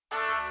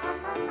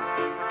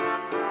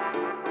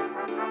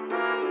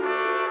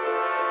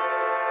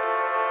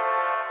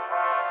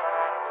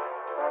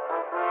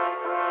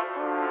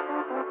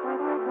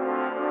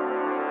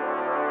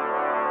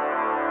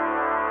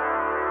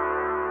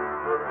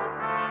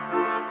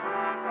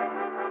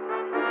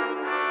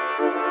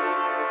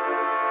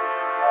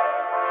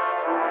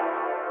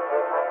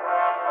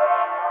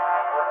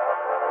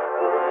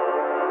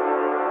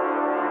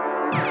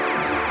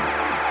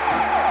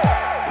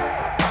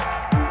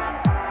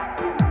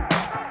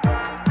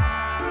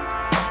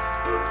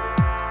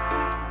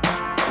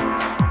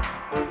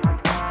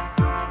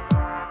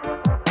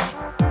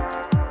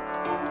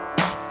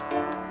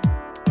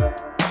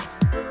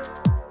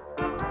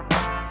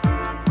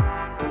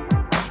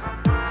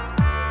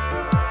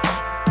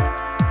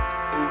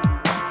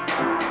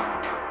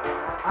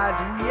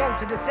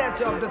to the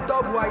center of the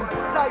dubwise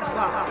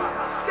cipher.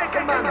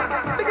 Sekkleman,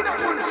 picking up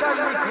Moonshine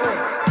Records.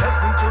 Step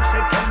into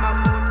Sekkleman,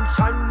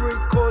 Moonshine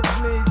Records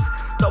mix.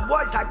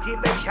 Dubwise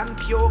activation,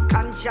 pure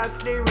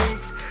conscious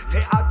lyrics.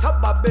 Say out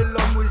of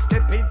Babylon, we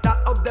step it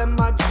out of the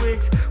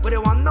matrix. We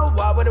don't want no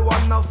war, we don't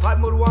want no fight,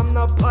 we don't want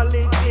no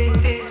politics.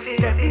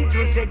 Step into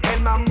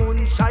Sekkleman,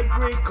 Moonshine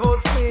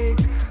Records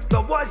mix.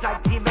 Dubwise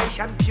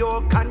activation,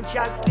 pure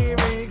conscious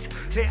lyrics.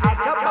 Say out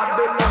of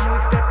Babylon, we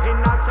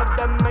stepping out of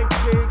the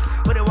matrix.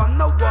 We don't want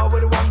no war, we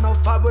don't want no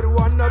fight, we don't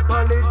want no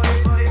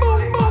politics. Boom,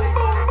 boom, boom.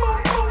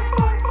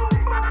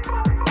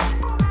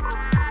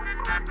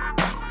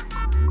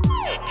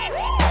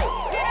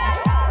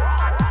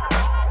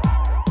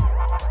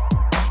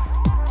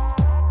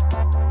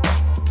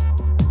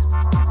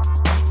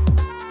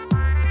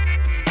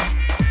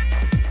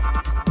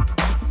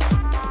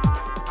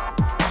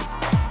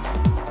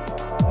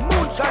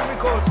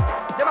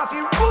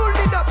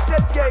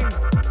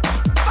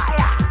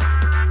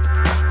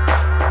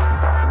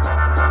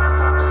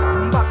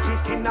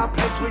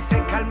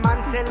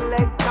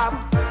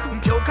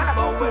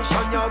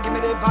 Give me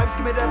the vibes,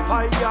 give me the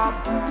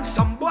fire.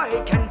 Some boy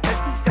can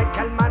test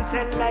Sekkleman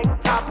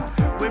select up.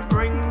 We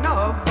bring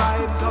no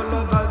vibes all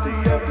over the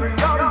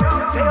area.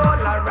 Say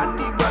all around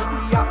the world we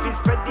have to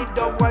spread the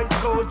dubwise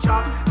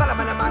culture. Follow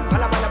man,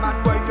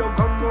 where you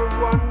gonna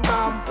run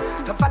now?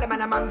 So follow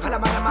man,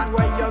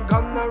 where you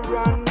gonna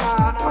run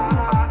now?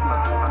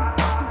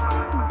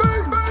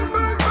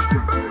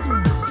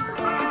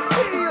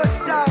 Serious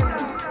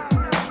times.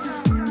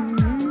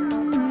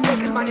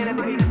 Sekkleman in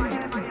the mix.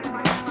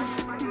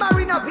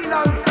 Marina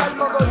Pilang style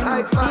Mogos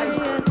high five.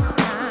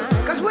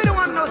 Cause we don't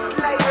want no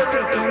slavery.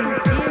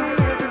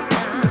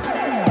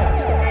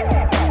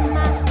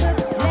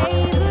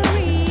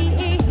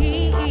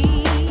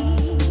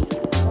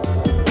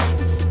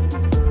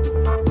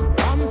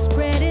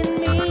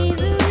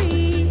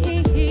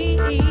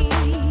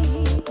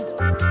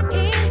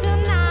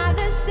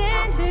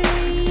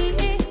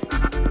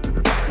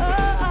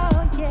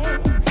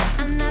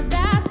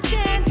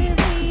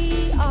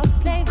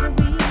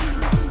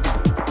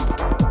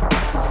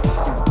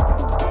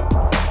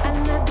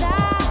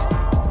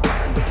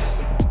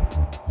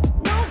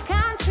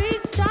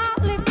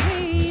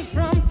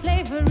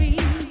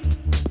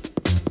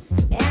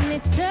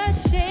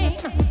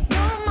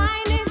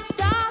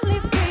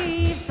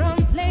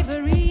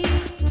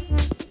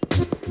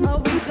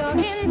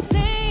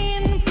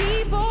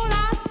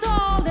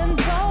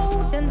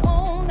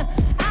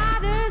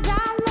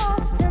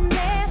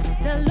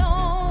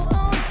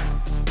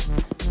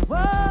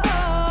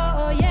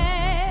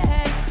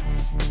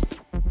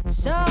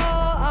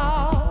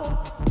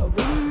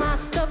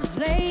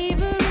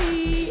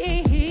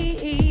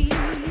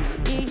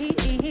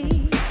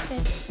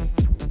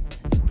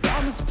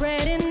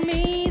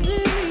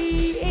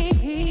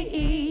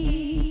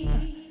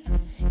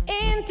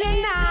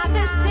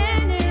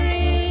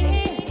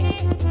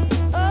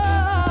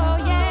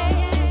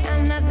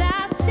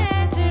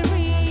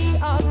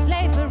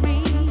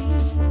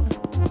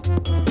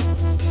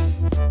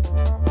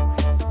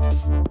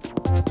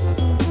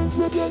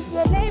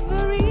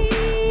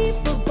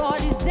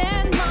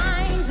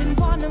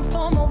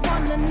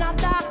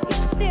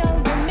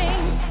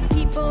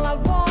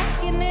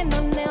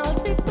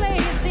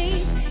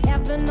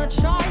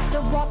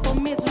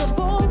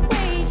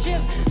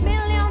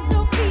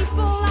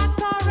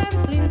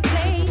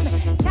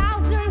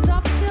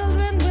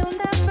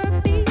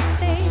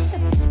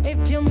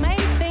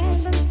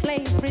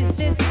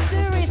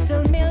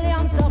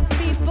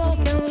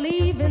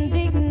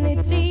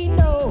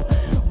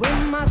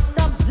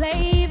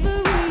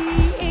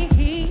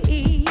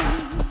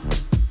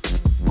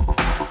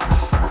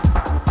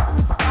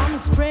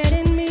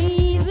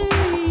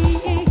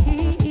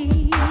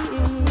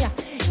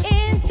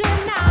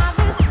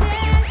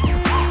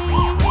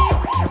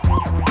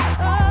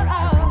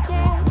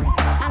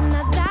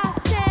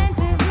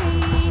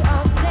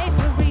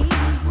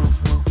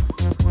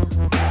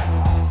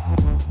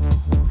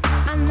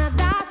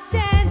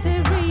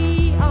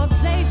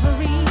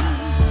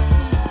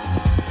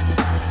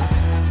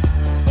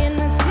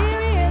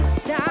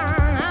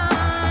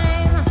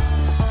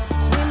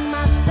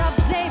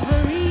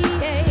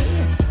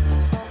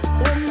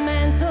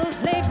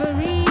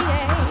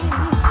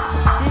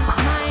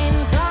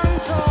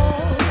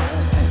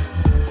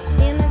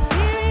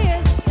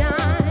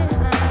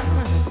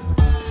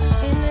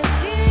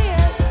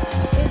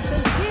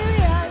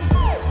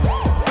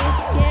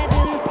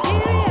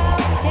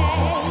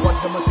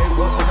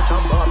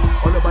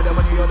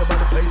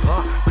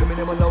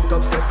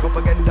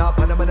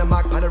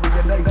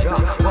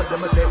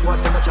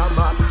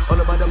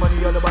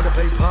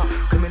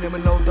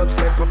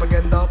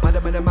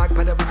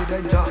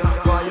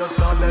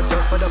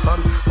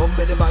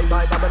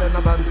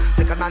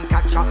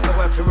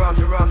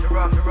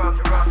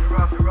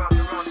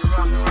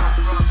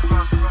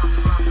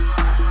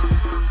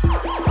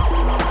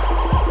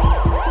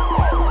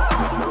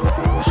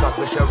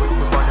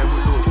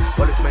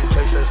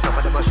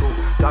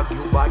 Dog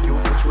you, bag you,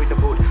 put you in the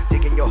boot.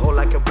 Digging your hole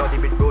like a bloody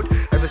bit road.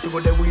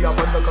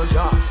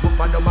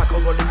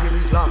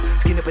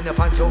 When the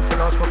fan show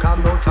full of smoke,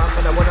 I'm no time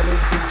for the one of the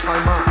big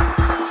timer.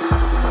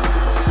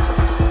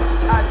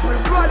 As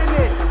we're running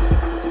it.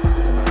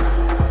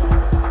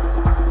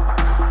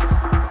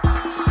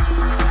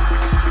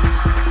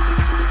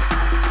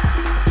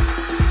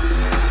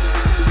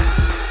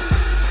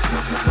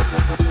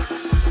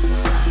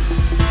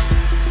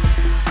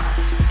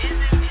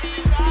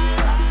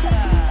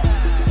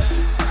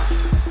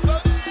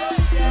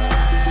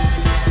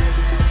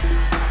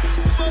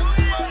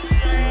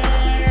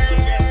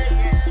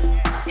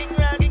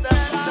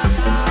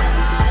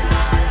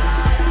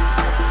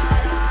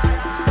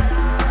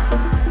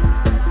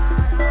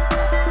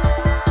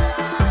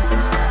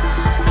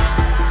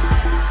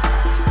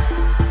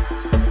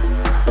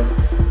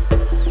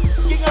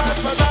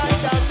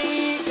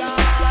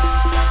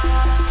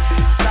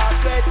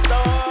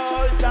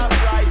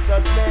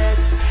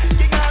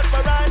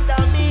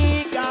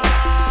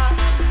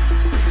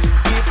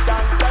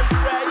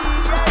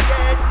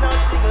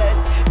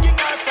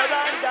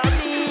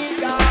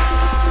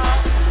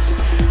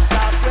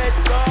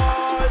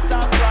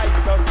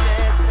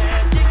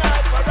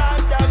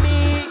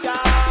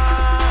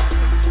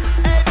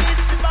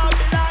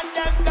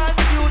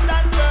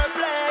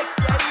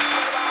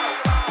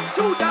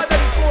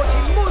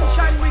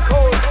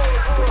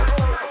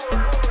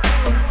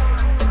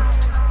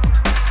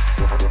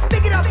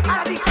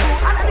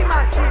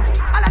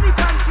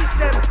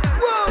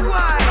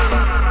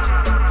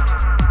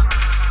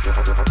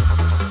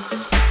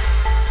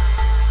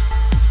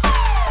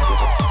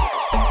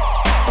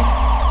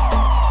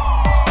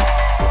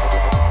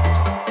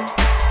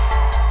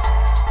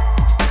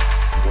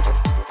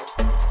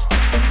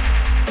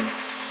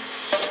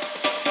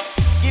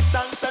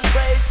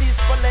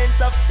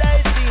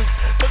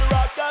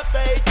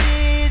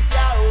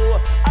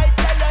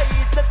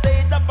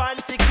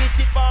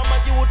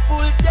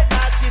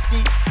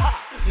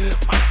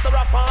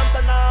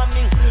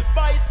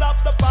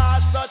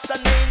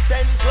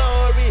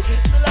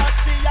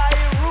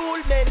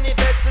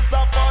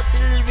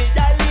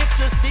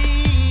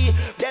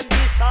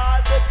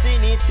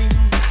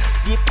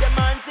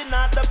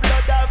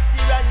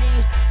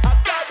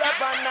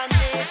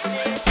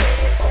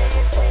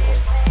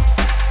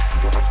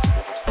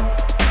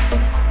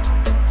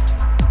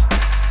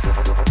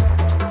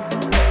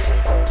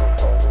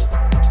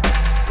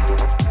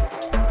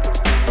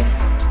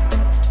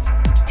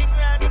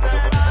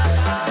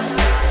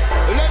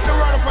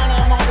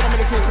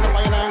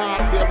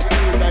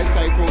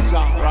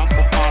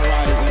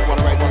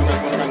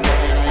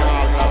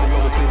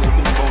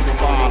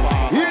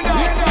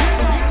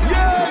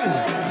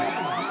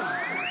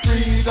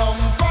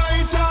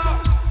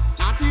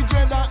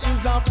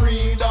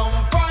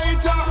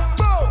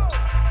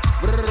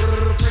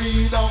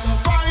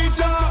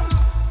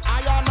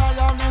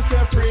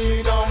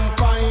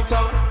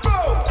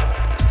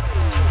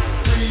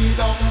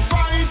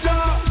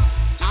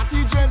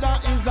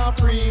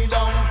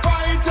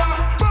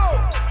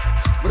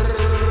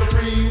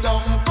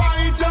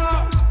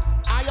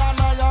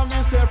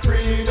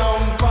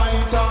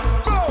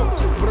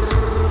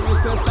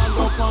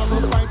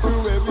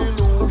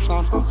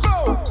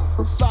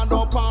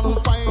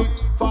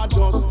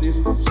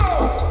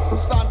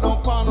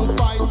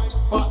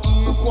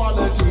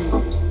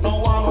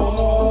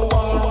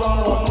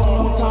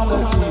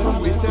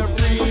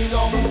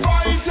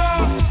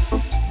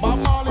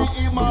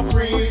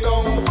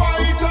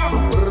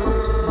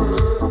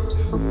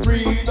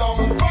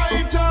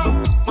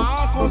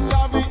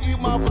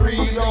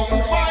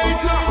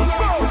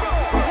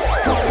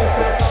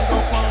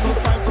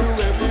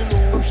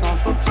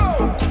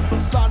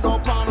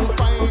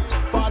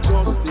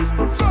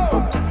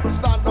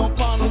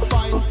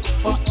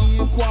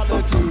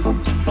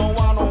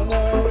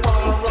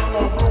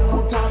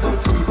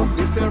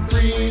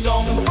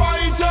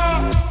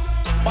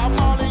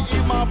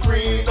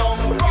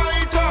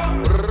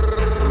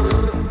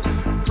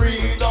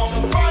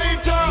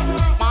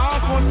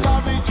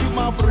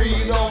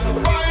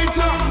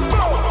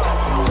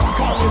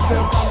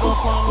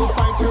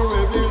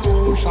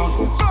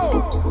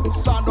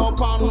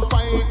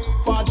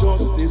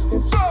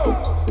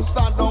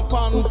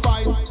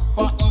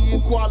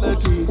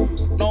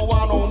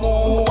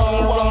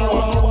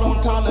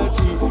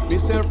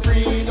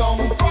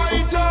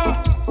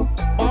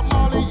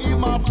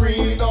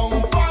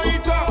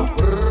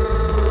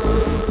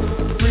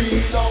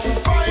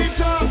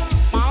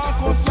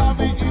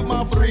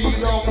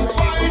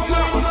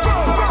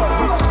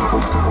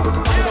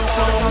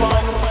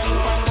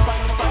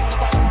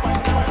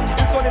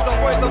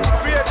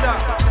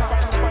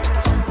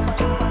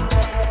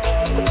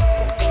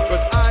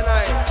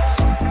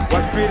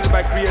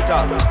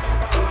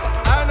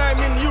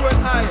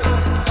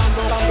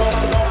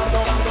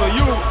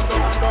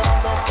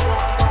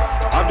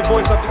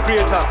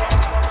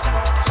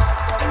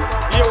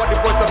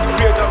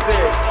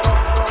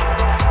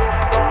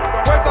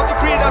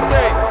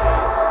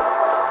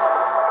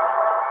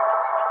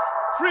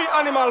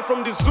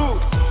 From the zoo.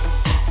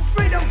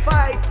 Free freedom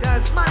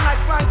fighters, man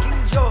like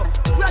Ranking Joe.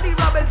 We are the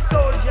rebel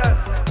soldiers.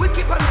 We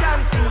keep on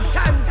dancing,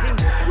 chanting,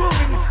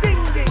 grooving,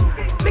 singing.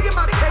 Big it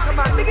up,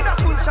 Sekkleman, big it up,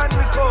 Moonshine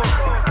Records.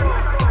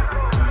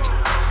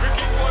 We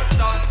keep on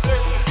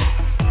dancing.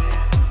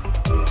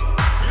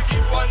 We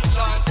keep on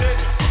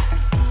chanting.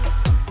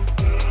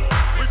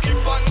 We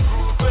keep on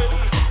grooving.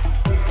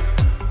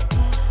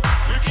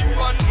 We keep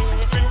on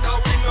moving,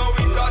 'cause we know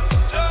we got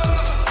joy.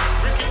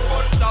 We keep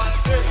on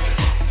dancing.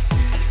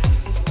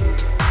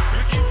 We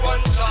keep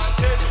on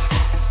chanting.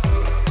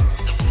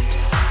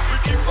 We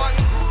keep on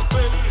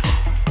grooving.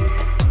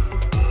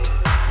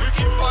 We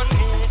keep on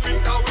moving,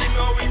 'cause we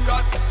know we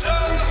got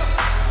joy.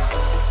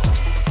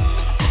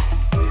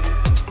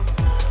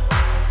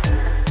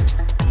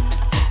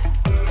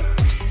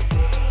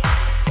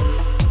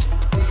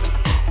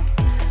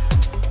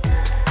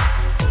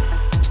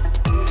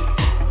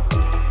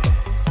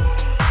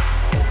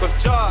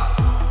 Jah,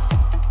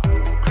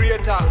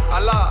 Creator,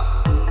 Allah,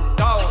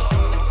 down,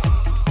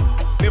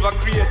 never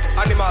create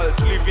animal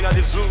to live in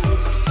the zoo.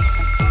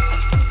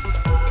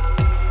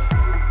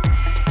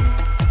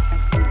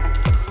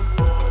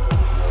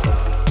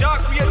 Jah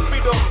create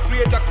freedom,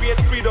 Creator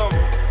create freedom.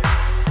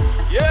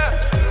 Yeah,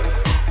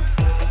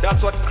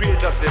 that's what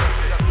Creator says.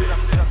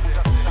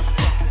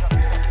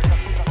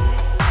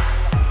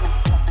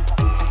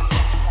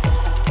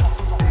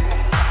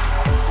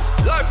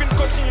 Life in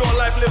continual,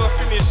 life never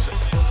finishes.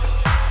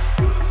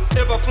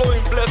 Ever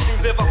flowing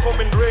blessings, ever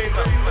coming rain,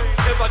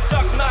 ever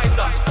dark night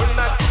when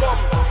night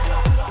come.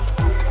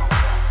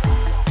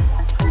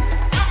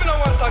 Let me know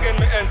once again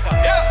me enter.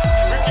 Yeah,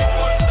 we keep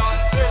on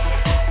dancing,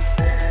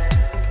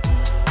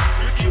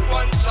 we keep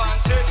on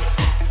chanting,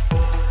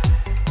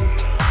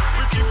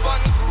 we keep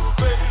on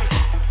grooving,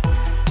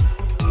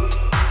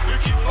 we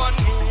keep on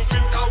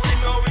moving, 'cause we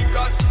know we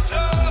got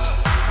joy.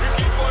 We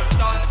keep on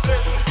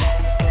dancing,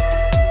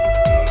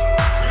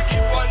 we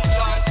keep on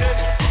chanting.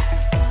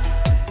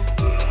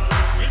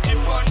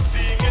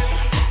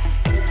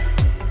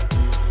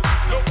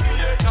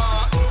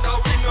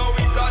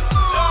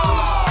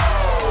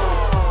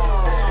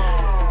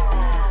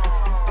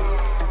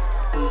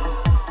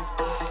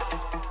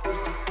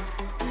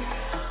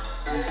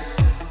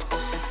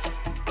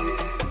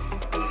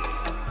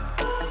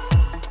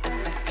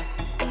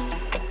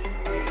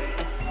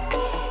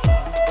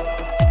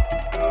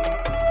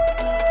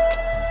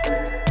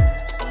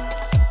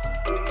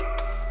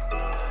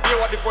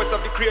 Voice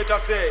of the Creator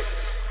say.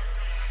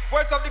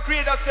 Voice of the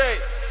Creator say.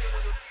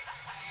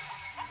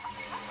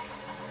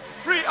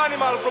 Free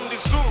animal from the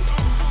zoo.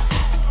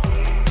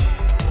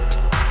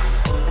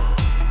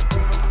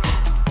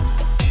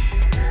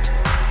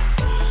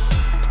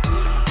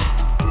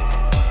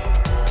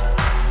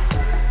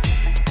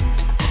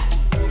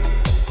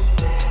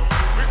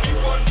 We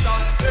keep on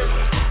dancing.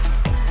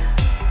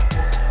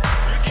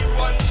 We keep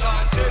on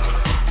chanting.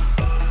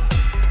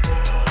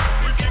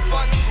 We keep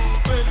on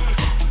grooving.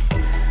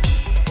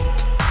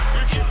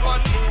 We keep on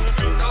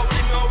moving, 'cause we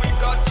know we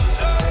got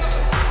joy.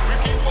 We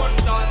keep on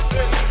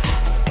dancing.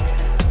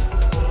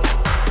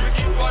 We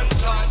keep on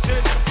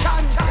chanting.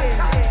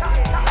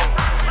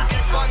 We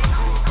keep on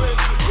grooving.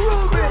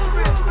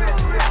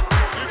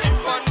 We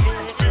keep on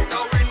moving,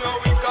 'cause we know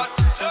we got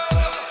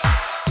joy.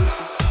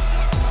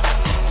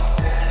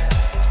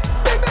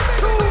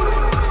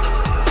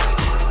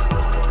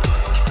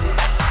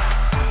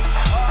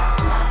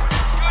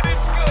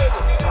 It's good.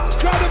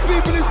 Crowd of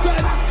people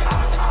inside.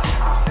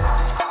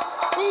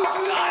 Who's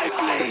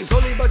lively?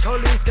 Slowly but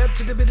surely step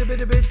to the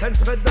bit and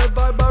spread the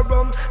vibe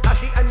around.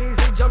 Flashy and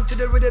easy, jump to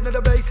the rhythm of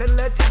the bass and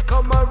let it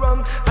come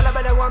around. Follow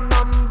by the one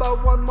number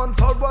one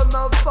for one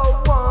of for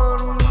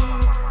one.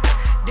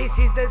 This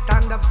is the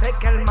sound of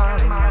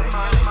Sekkleman.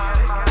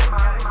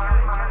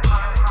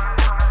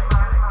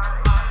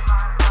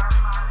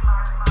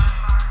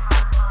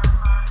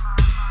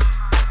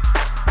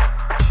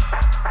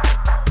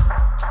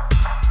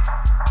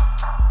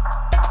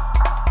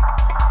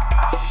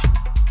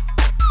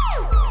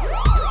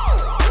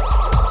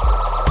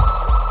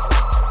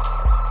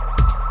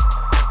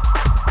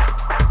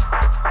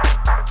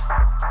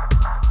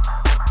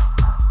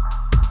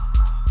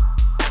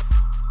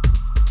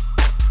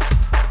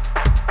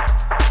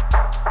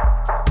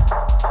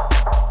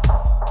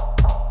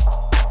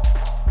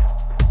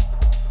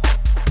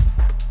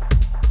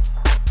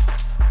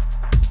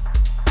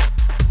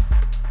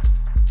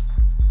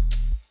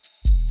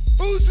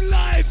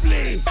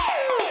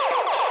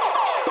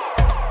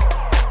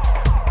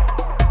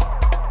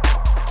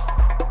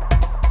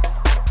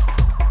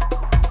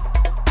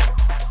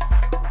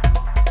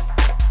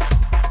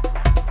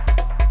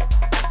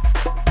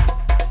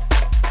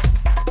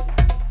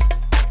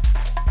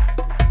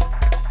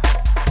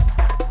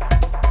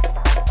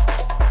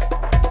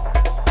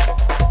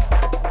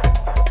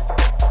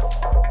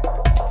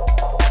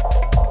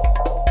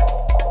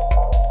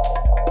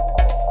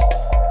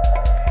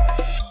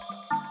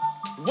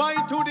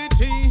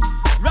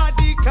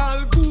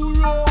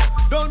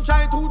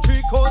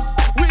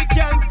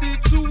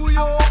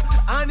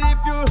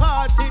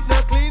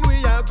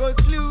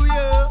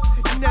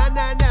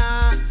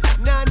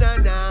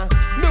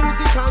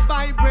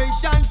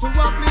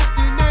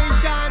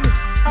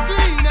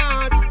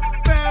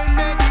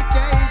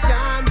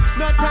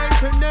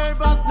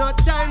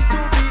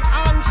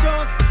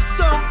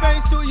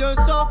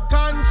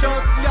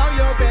 Conscious, now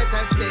you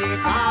better stay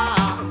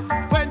calm.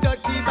 When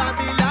dirty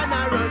Babylon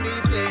a run the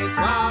place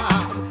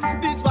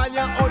warm. This one you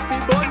out fi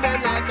burn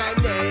them like a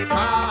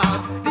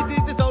napalm. This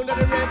is the sound of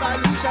the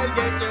revolution.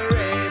 Get your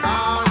rave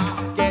on,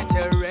 get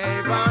your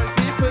rave on.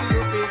 People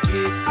you fi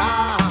keep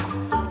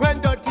calm. When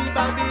dirty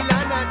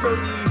Babylon a turn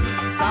the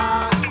heat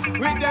on.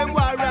 With them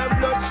war and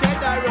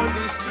bloodshed around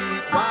the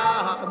street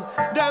warm.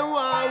 Them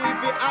war we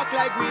fi act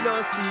like we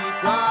no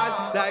seek one,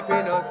 like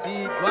we no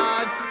seek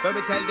one. When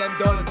we tell them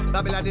done,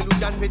 Babylon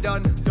illusion fi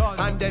done,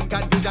 and them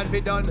confusion fi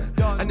done,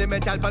 and the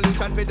mental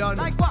pollution fi done.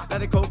 Like what?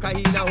 And the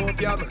cocaine and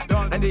opium,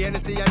 and the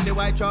Hennessy and the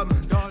white rum,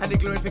 and the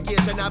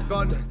glorification of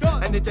gun,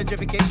 and the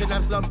gentrification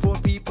of slum. Poor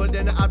people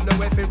then have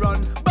nowhere to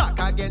run. Back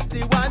against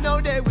the one, now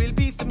there will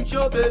be some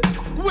trouble.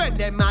 When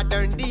them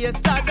modern day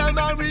Saddam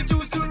and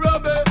reduce to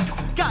rubble.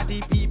 Got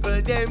the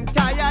people them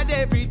tired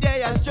every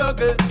day a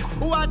struggle.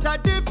 What a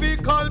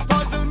difficult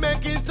puzzle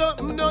making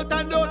something out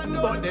of nothing,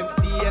 but them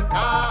stay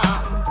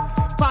calm.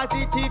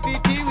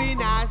 Positivity we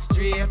not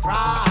stray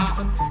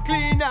from.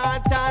 Clean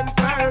heart and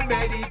firm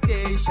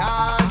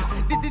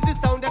meditation. This is the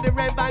sound of the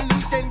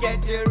revolution.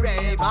 Get your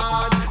rave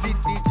on. This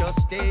is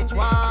just stage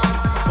one,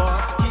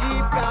 but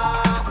keep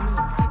calm.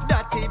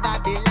 Dirty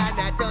Babylon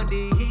a turn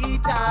the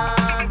heat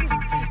on.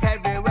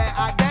 Everywhere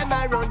I them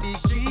around the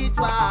street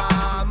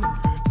warm.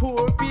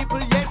 Poor people,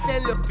 yes, they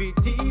look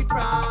pity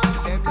from.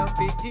 Them look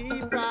pity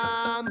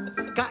from.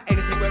 Got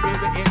anything where we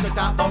hear to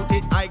talk about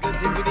it. I good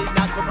things we did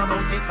not to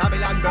promote it.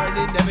 Babylon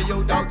burning, never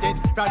you doubt it.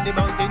 From the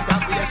mountain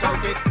top we a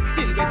shout it.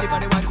 Still get it, but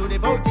they want to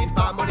devote it.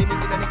 Far money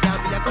missing and it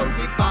can't be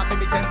accounted. Far from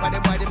me temper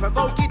them why they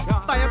provoke it.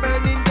 Fire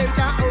burning, them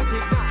can't out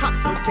it.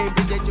 Oxford,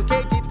 Cambridge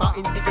educated. Far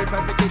instigate,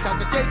 perpetrate,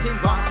 orchestrating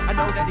war. I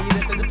know that the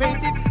innocent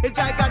face it. It's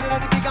gigantic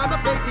and the big arm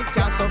of plated.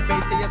 Cast some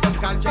base to your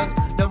subconscious.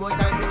 No more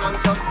time being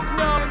anxious.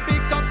 No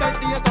big some base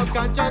to your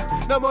subconscious.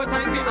 No more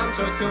time being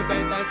anxious. You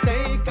better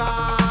stay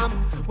calm.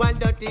 One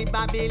dirty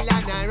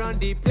Babylon around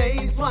the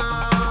place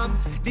warm.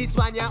 This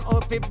one you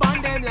up to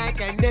burn them like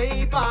a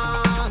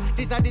neighbor.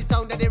 This are the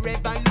sound of the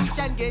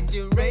revolution. Get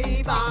your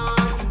rave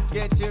on,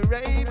 get your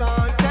rave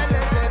on. Tell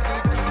us if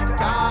you keep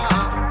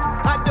calm.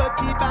 A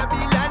dirty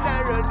Babylon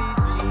around the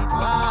streets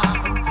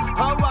warm.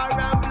 A war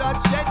and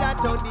bloodshed that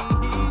on the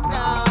heat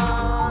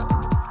on.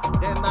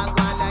 Them a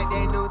go like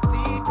they no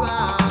see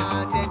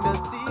one, they no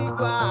see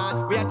one.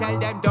 We a tell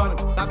them done,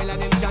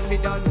 Babylon illusion be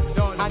done,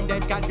 and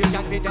then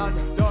confusion be done,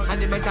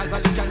 and the mental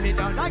pollution be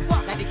done. Like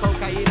what? Like the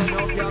cocaine and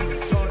opium,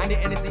 and the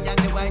Hennessy and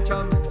the white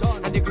rum,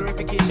 and the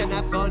glorification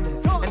of gun,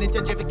 and the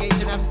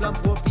gentrification of slum.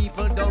 Poor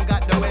people don't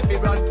got nowhere to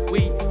run.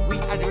 We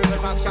are the rebel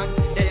faction.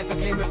 They have to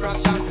claim a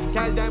fraction.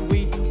 Tell them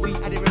we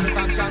are the rebel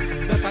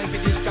faction. No time for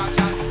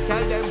distraction.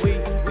 Tell them we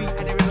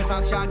are the rebel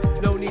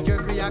faction. No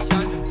knee-jerk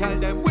reaction. Tell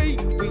them we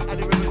are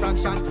the rebel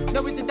faction.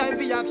 Now it's the time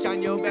for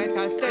action. You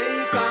better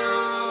stay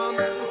calm.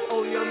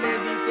 Hold your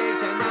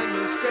meditation and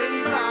no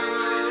stray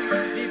from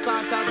the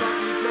path of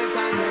upliftment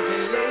and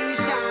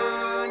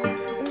revelation.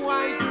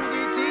 Why do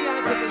the tea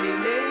and tell the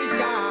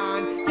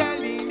nation? Tell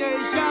the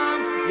nation,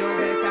 you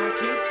better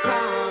keep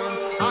calm.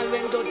 All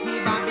when dirty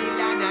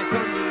Babylon a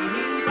turn the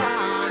heat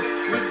on.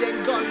 With them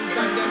guns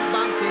and them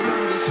bombs we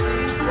on the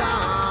streets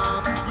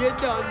warm. You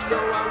don't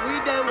know how we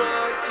them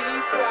want tea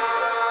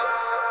from.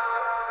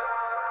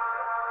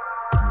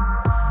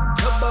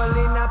 Trouble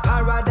in a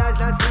paradise,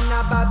 lost in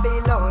a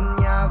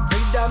Babylonia.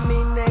 Freedom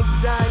in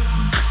exile.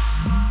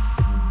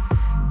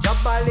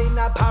 Trouble in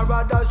a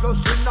paradise,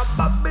 lost in a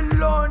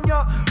Babylonia.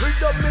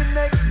 Freedom in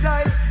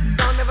exile.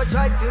 Don't ever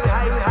try to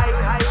hide.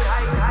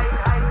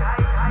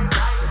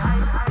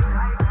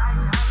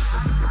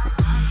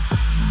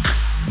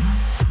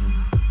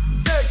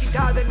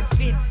 30,000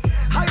 feet,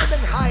 higher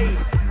than high.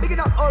 Bigging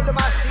up all the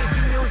massive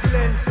in New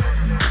Zealand.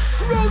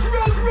 Roll.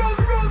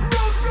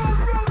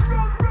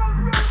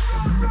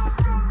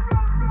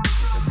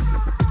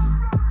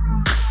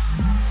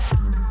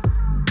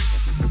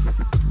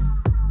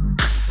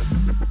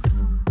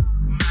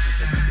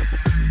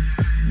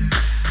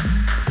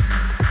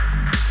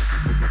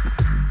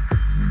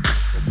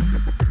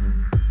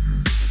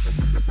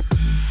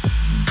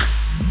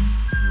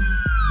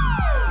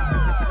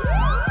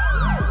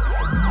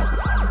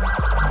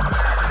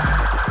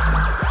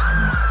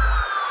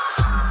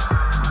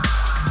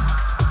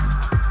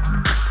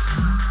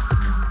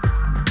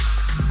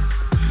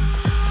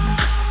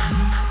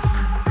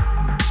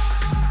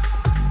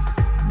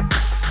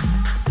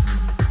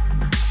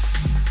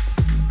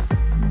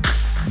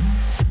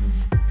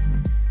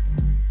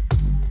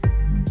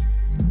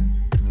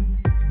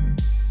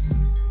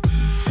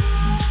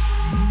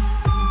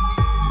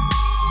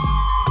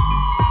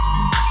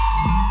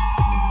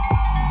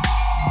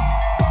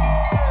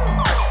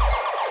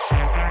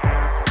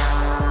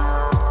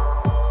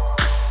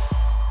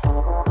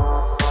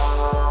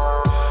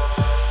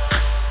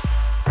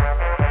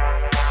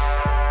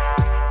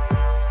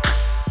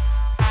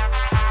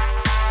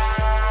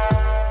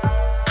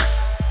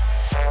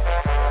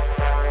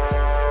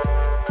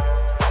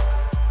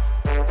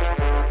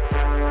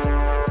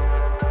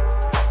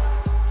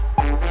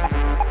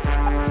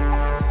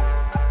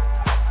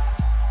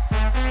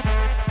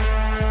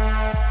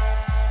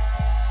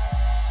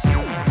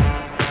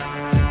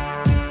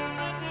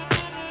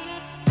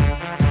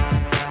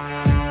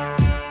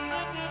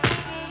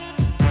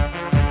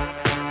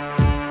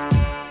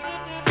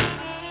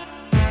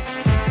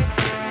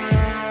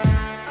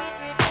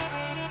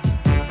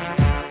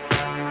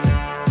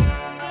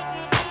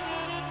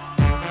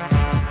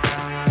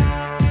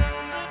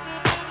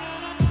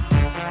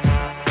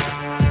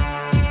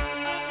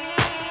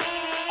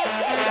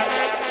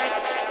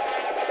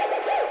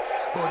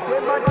 But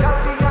them a chat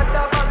the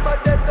other man,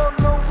 but they don't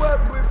know where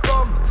we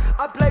from.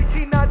 A place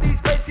in a this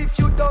place if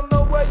you don't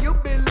know where you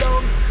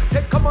belong.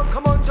 Say come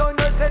on, join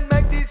us and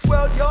make this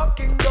world your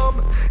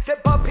kingdom. Say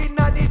pop in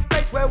a this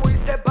place where we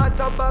step out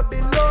of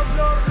Babylon.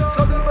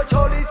 Slowly but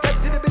surely step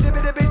to the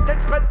bit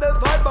and spread the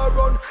vibe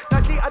around.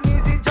 Nicely and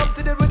easy, jump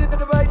to the rhythm of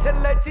the bass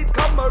and let it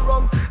come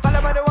around.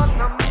 Follow by the one,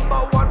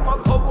 number one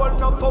for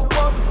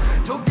one.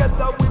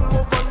 Together we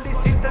move on.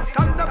 This is the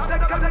sound of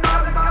Sekkleman.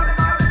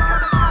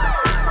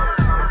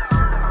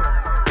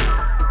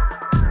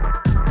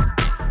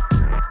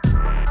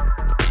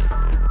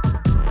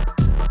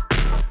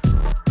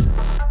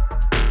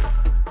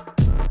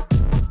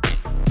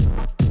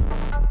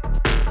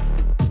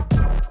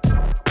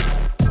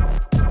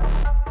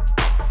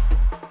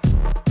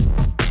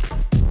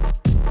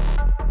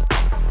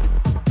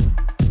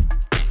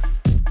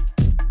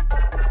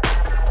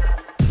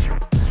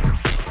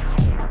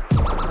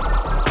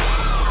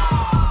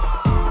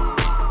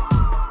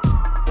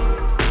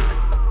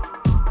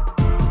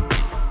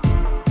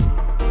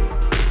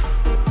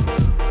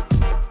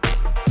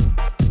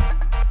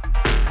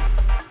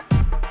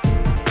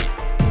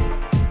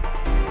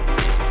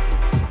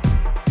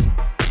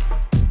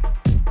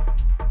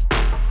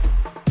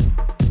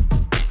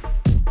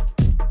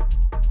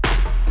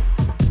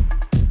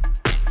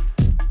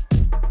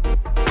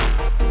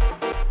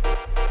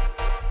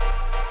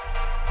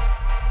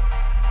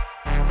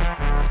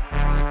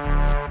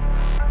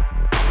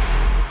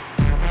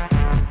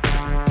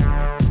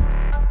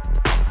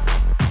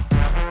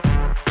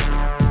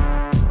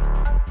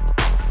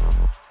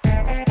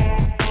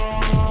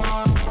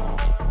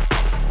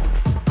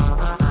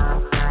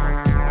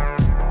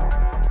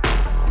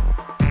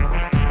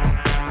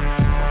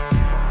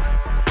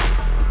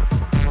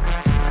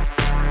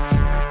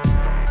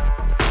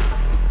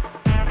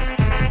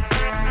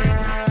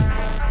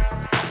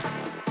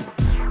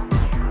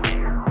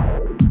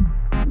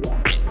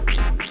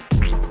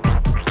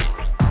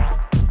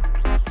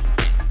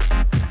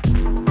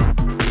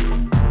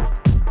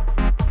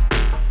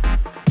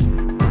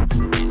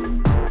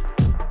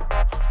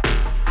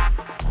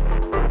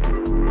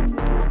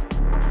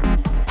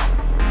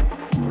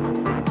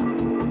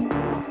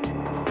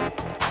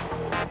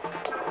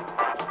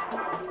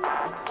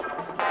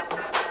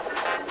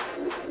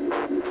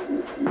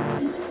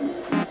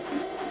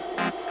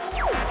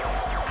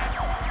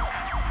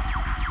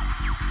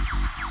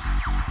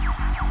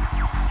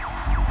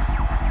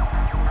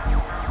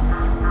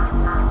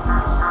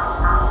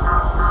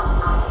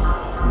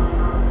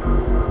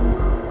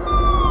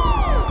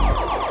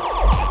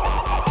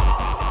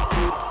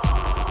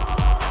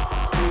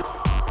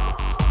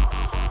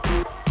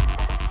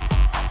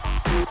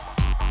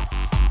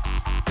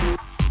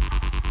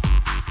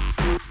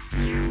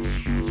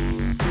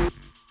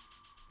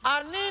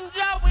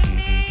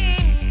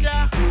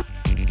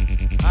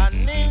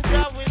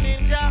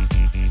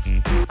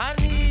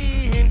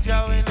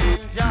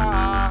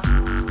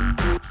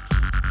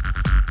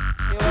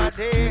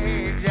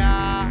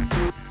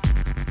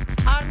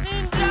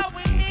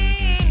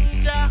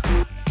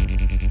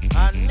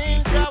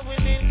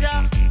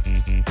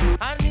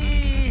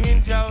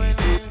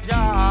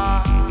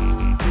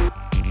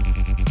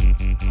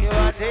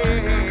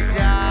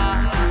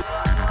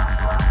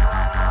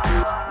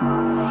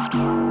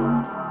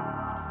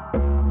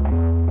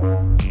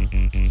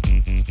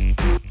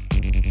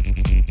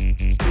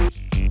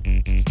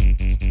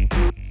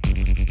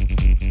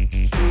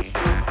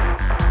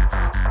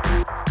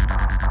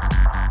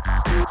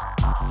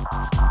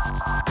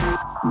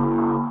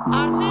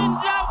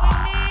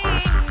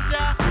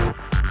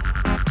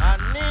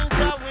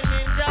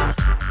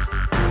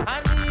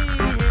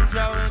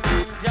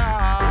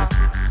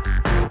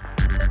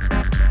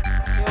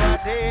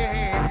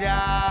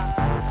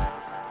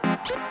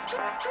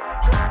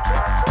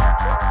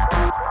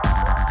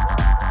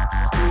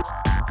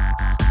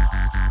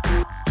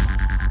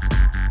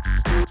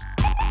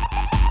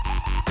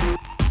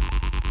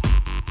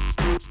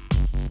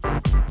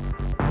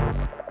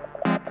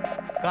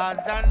 Cause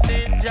a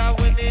ninja,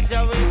 we ninja,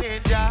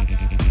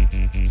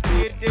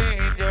 we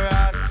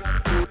dangerous.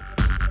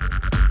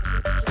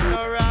 No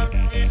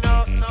ramping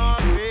up, no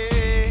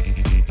way.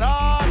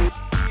 Lord,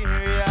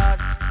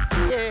 serious,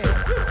 yeah.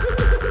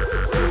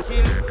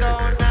 Kill so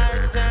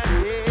nice and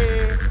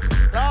day.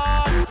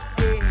 Lord,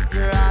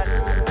 dangerous,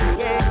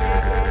 yeah.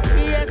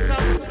 Here's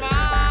some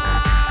smart.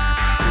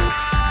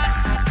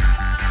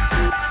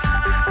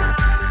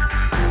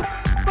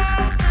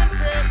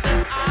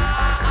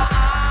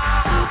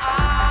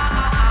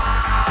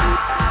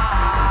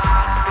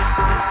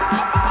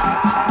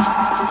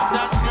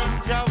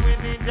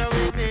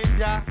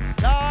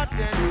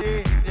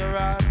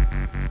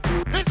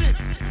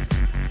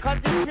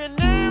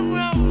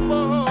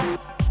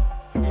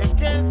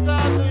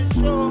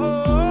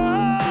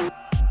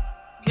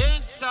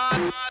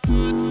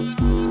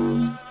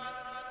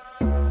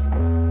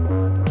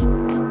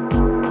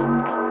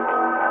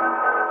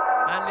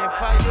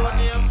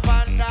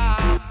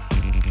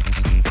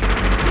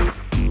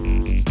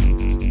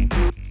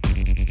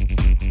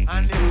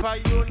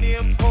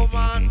 name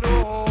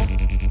Commando.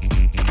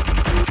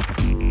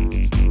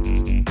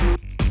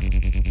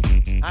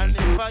 And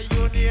if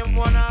you name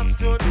one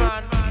absurd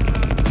man,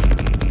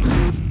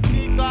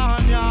 be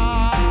gone,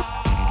 ya.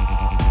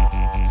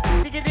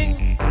 Digga-ding,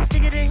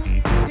 digga-ding,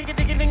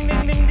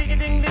 digga-digga-ding-ding-ding,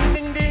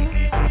 digga-ding-ding-ding-ding.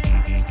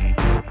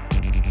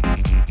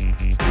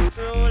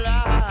 Roll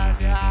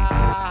on, ya.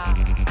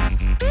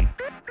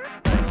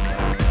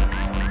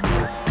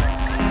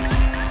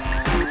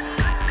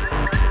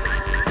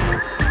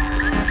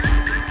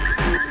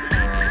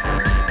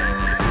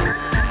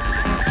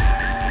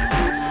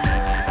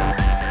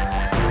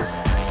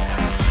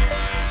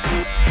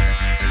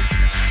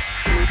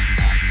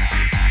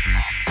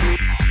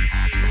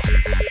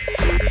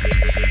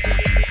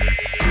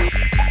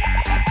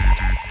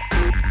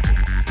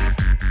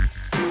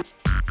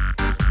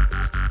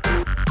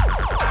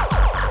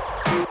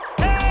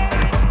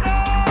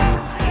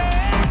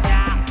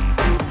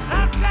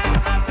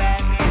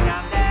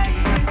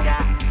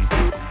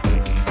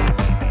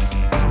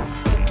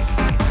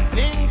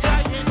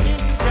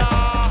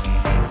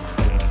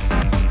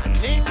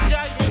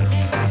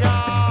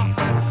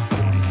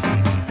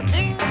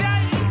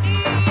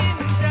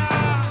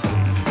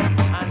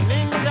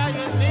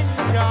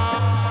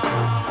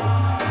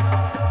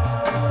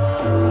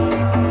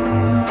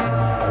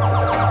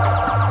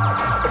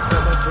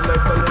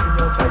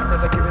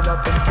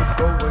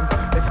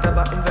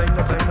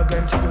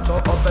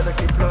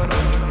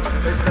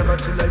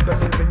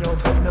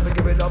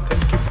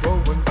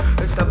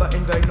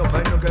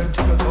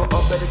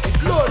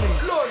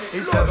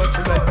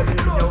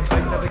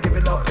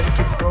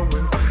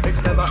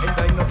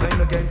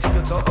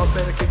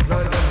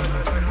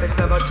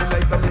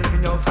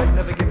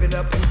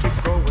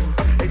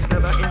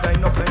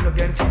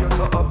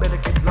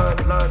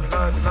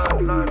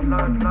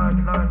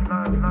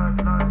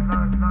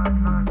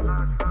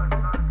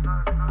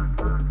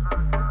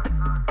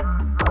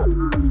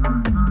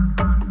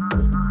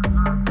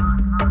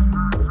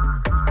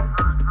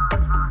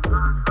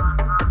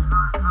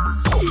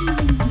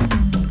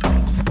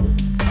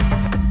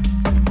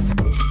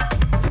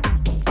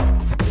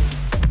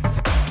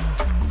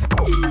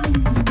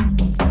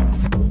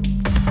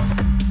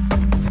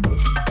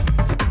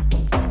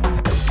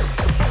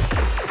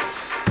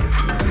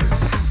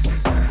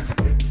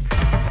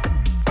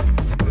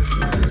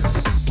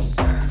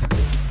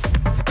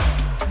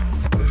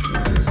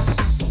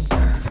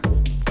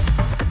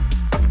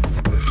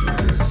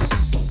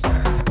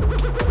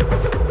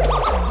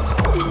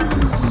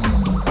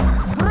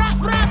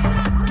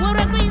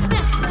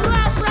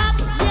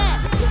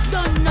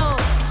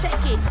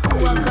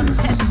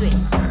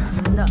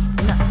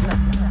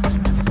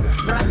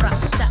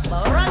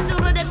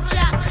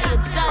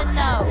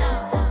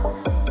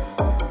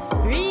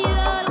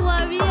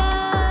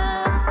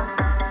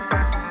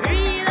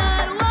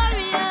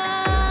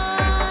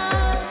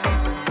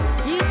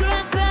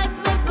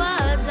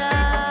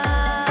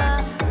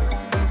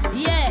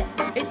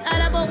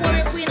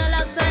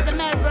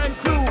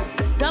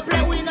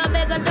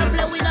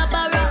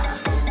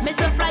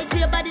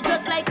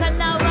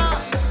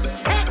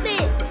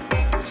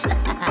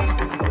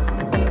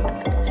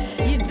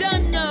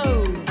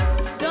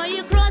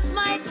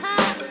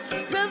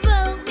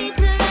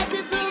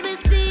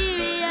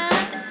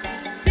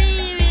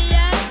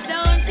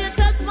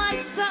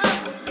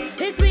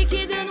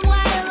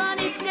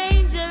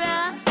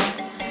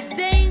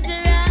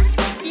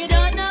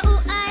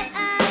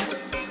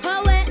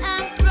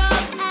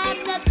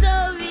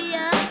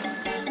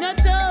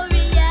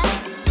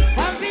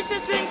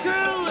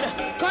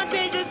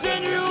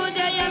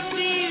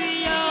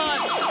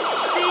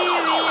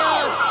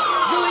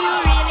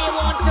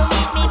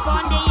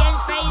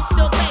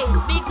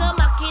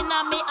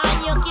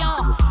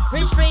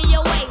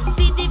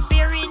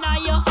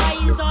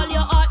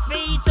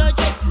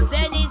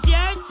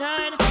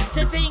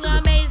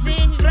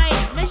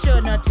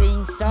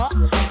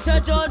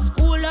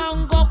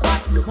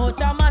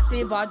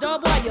 Bada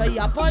boy, you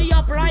yap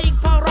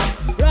like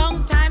parrot.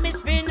 Long time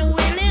it's been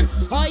willing.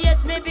 Oh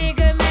yes, me big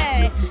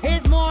man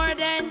is more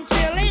than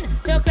chilling.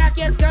 To crack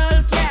your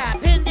skull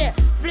cap in there.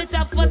 Split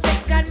up for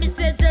second, me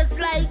say just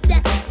like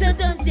that. So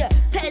don't you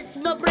test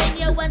my brain,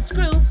 you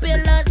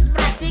unscrupulous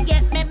brat. You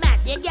get me mad,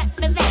 you get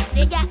me vexed,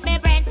 you get me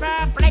brain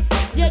perplexed.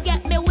 You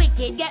get me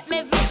wicked, get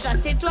me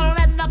vicious. It will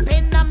end up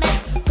in a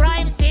mess.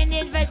 Crime scene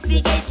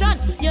investigation,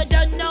 you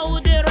don't know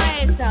the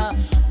rest.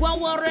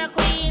 Warrior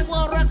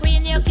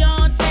queen, you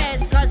can't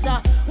test. Cause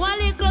one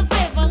little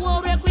favor,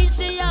 warrior queen,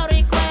 she a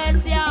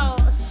request, yo.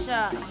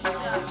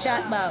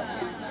 Shut mouth.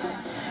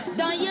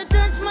 Don't you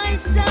touch my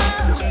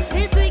stuff.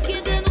 It's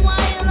wicked and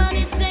wild and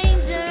it's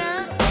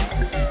dangerous.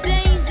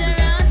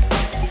 Dangerous.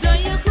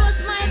 Don't you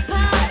cross my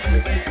path.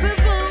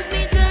 Provoke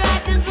me to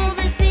write it will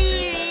be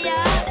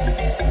serious.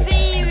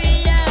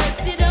 Serious.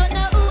 You don't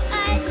know who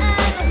I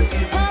am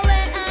or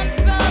where I'm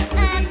from.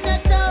 I'm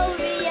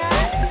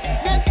notorious.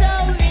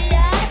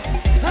 Notorious.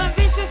 I'm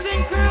vicious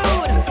and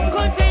crude.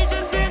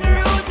 Contagious and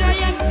rude. I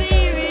am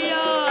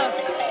serious.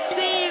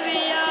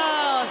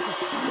 Serious.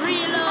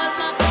 Reload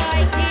my boy,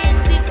 can't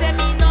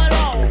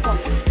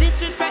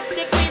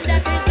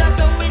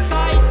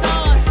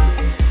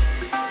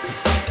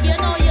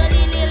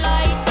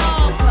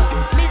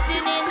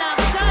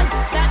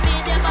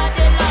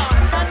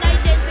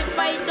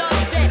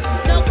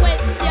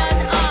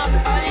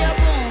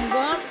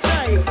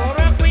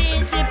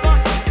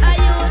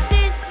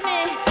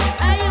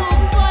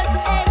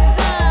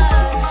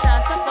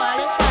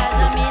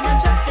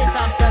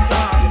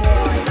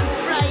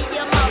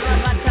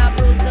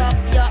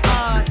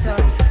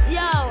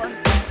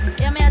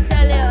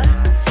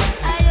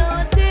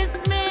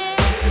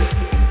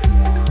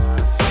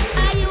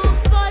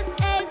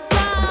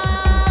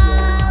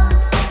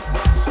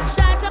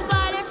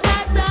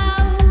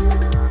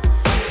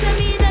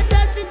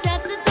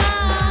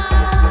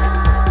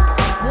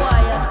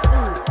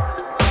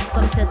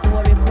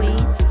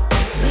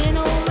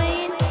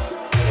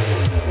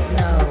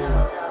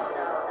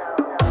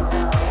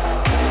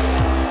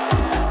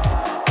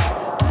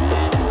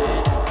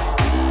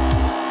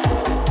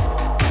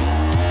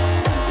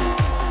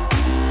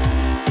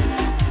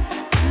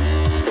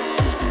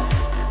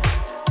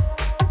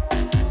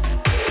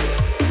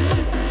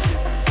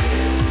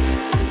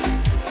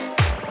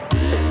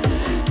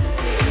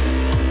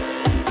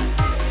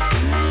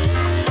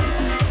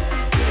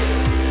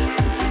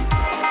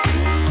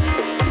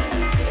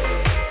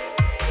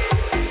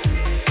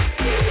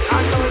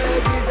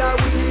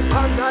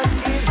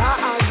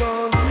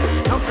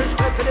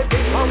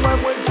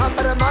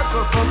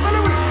microphone.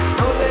 Follow it.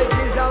 Knowledge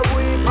is a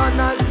weapon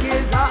and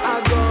skills are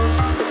a guns.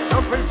 No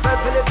respect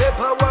for the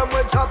paper when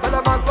we chop on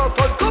the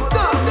microphone. Come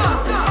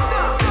down.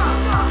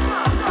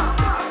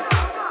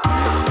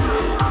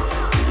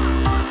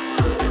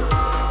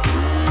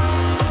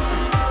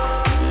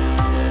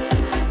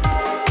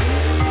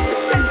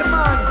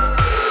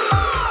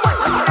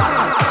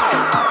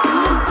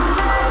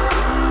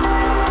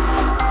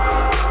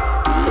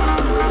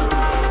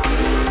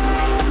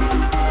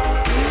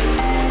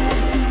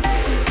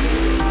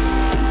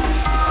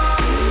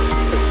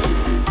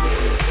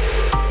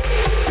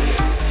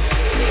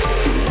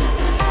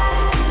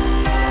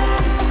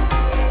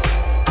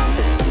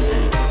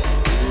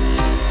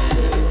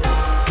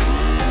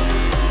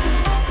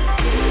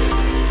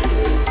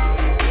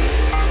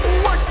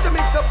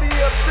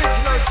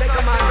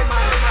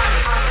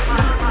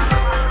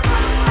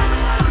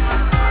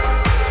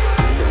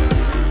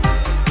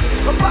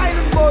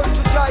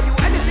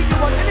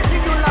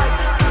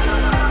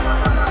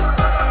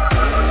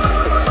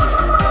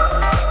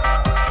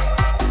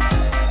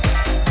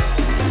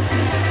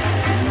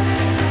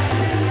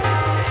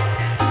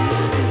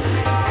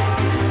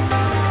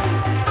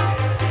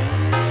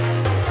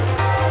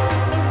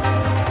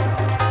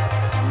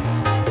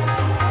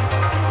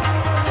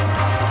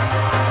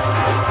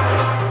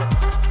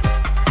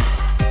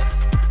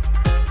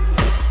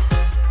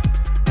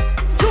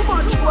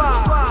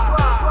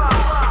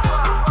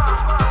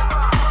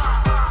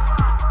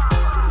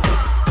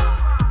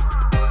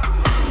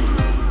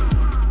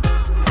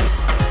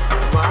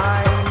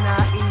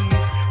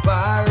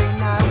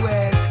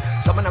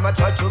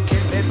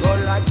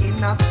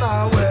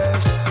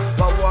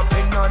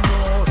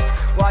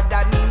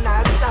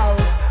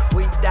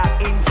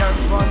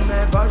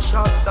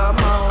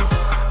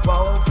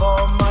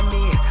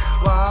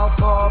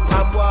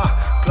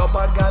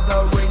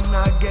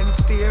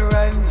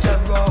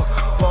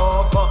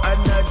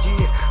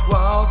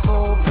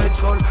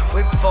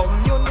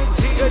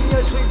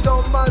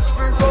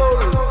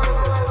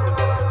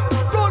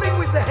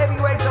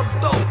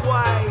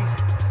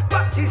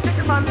 Baptiste,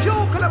 Sekkleman,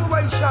 pure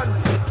collaboration.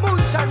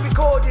 Moonshine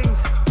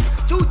Recordings,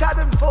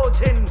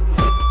 2014.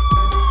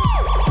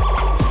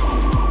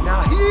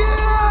 Now hear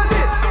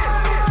this.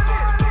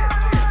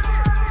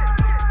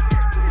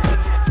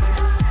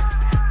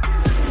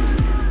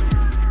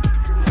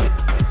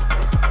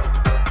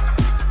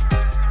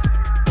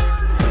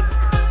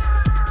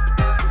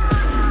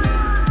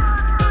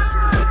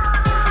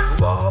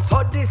 War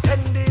for this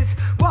and this,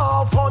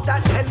 war for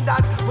that and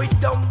that. We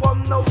don't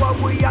want no war,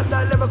 we are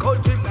the lyrical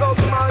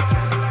diplomat.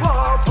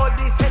 War for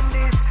this and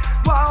this,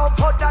 war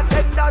for that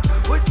and that.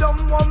 We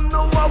don't want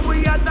no war,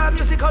 we are the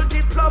musical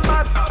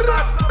diplomat.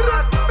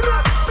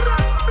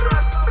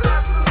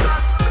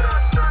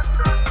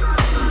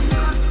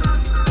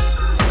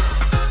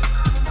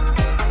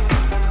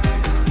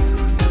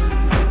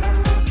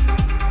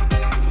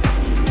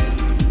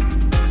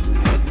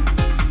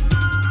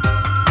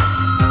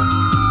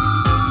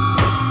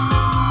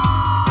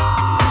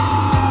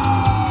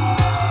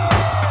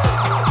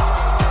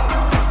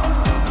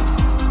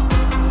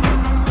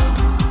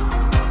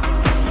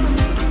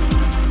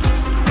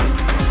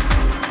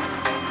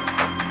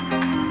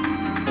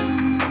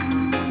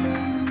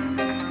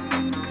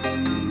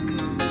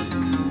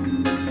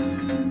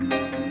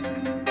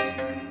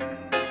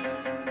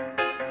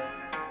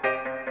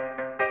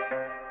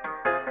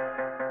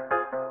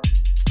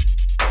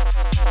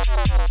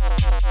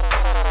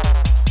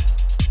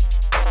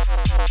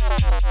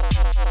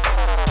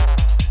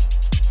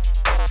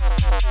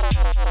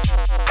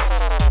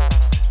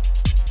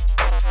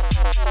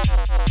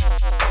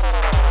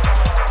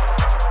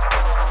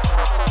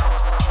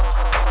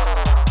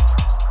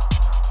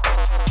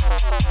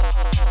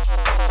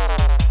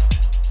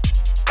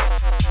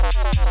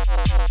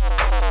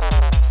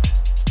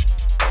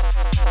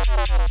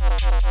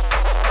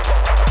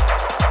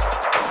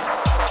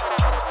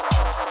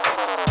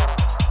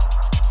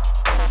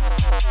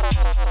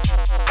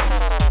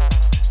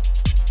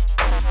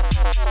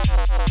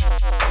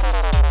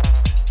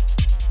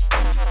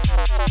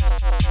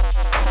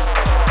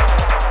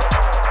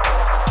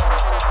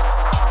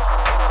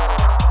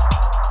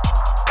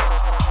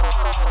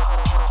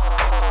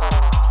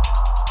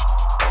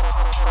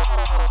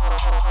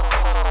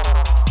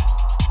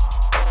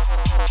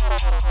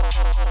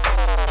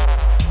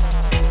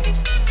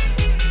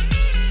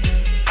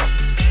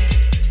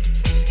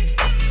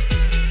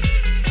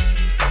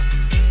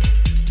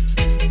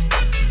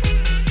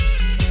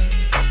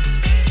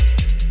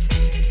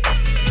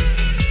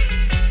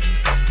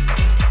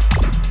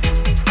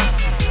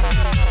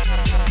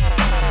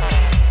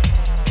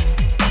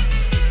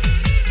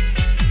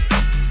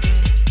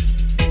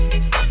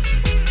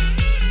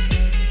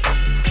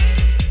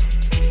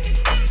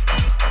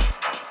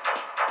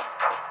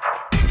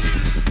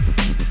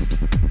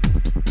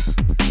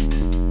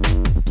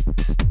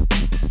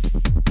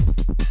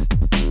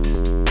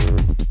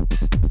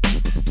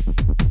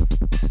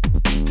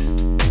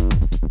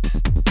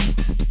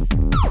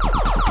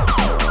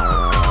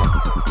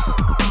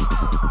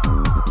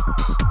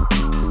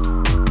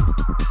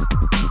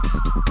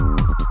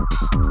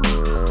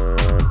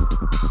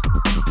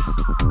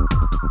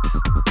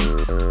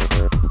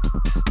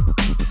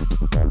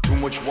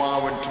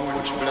 war with too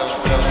much blood.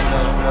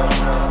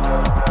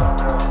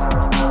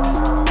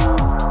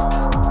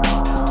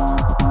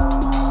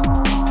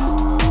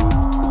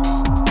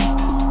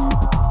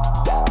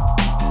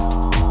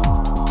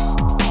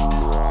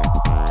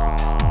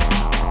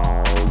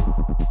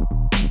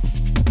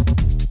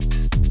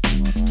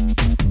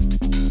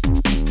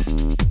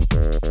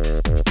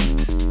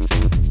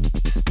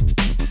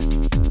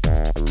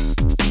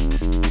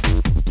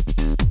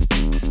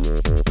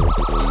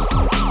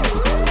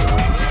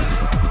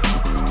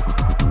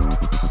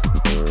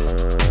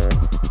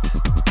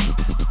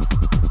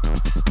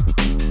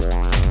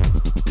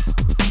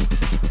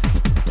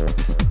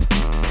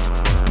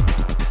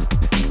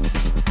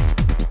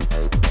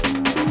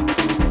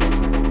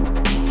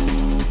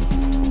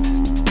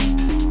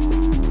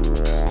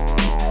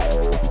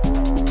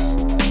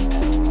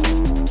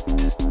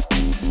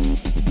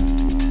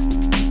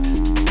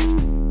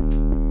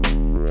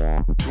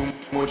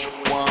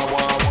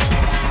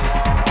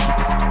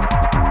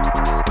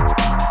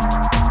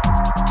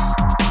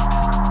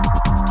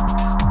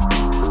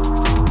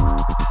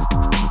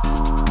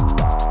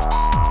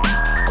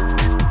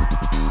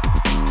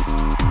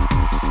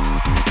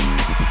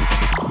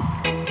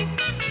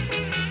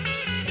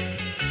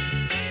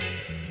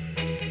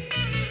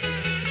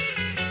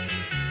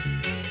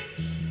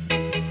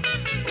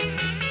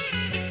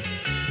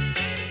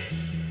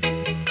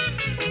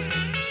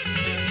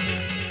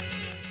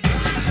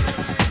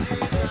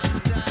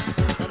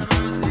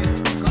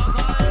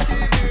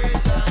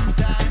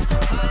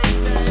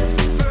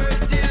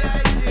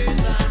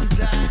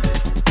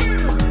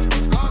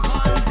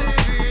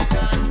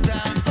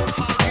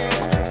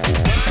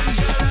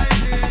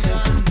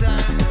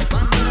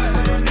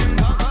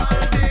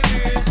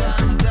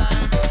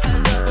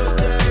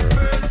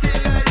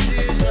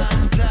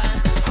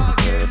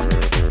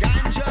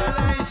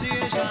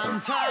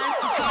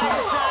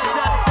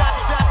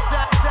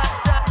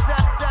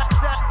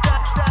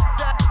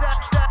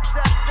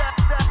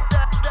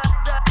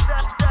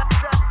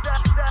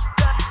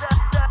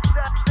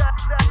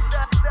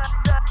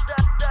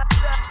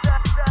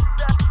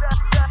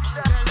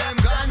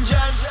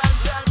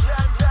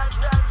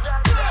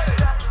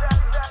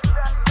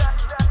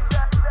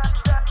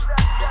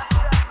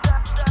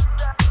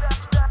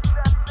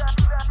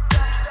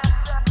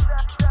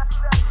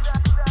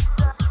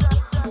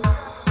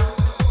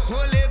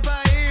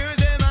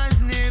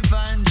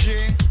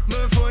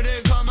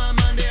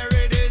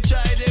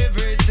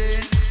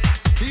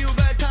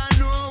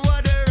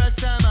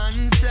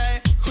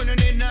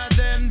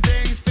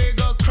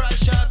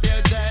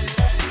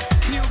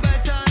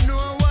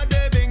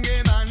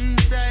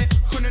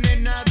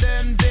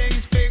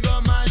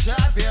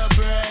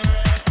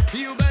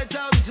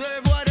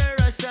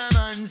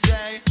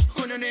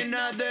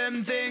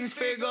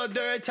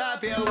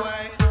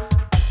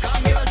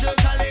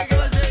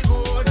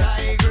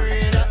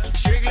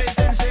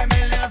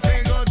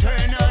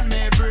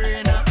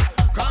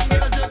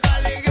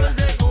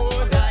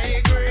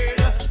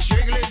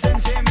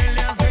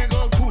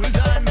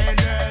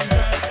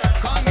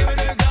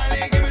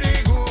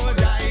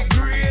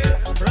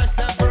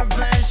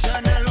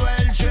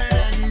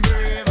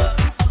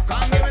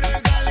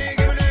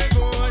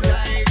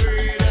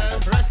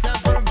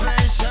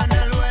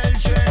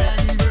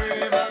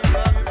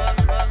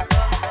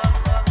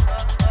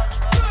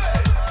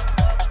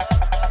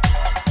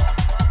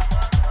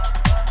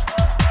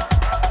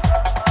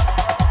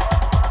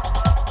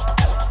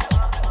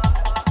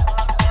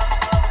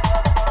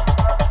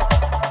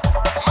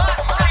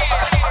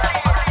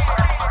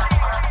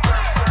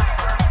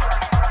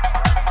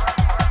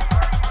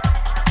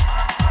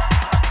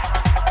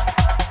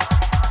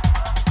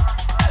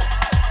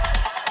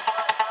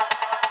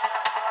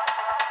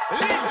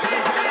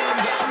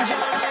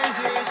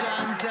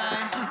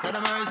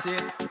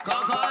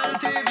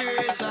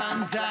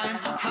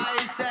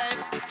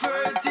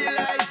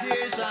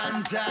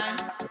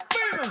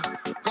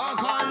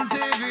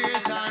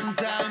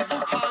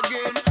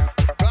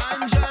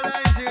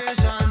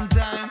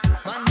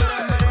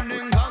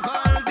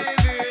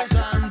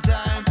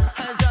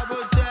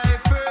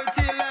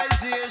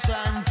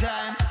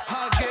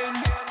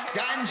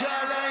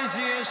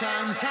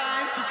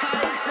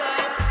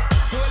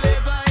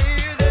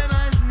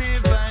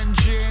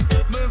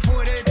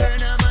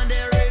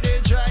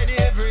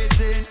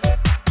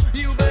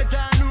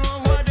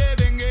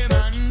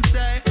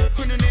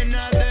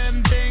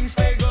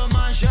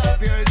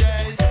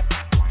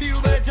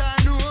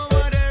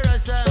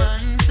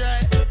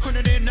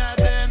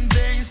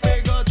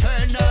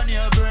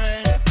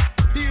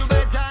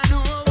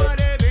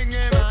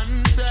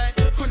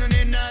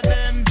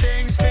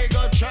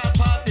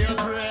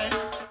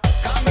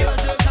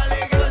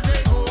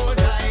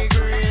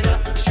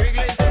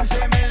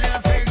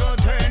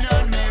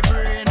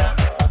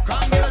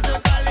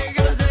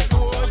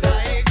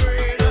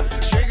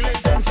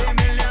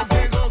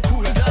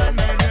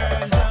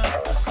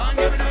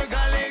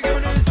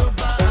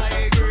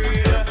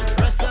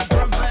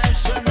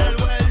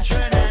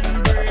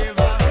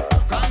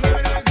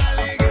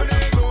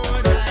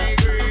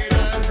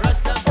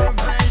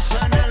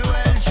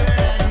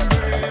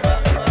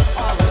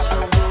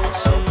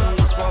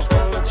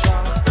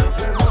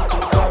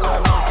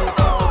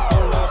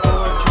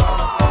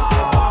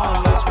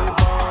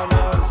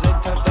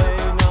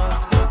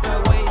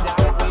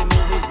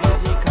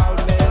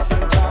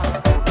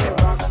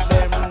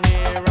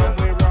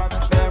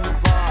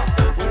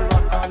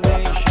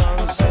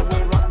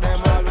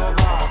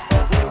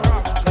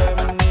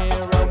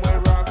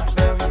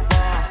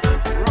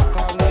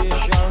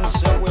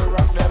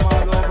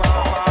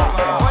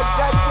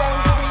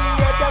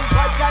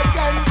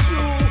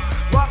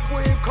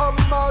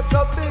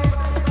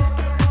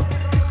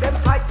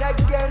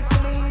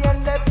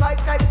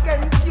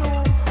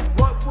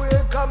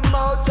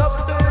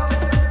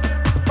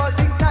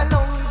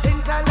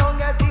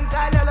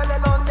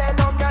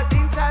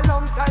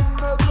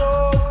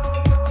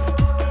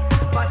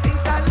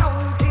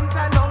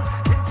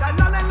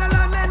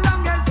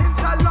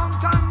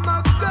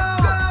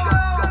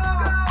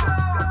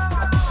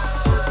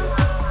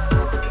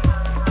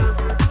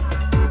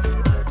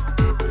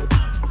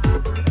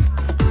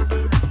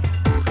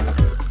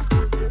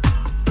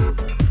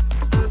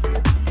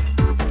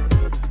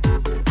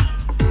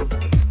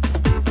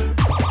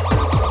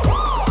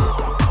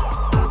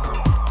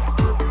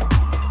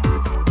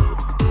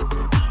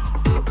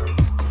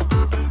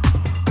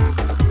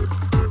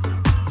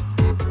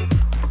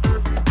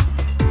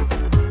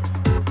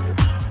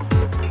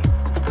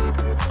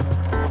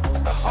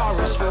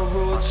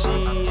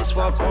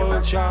 just for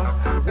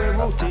culture. We're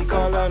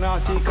nautical and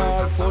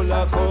article, full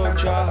of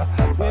culture.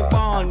 We're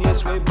born,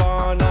 yes, we're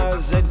born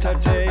as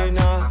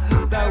entertainer.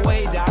 The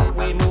way that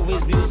we move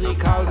is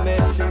musical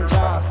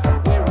messenger.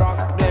 We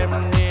rock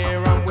them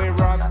near and we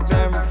rock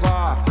them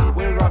far.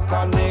 We rock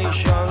our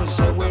nations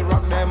and we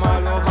rock them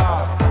all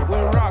over. We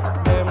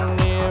rock them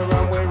near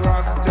and we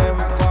rock them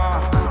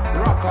far.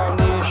 Rock our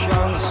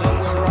nations and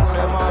we rock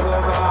them all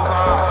over.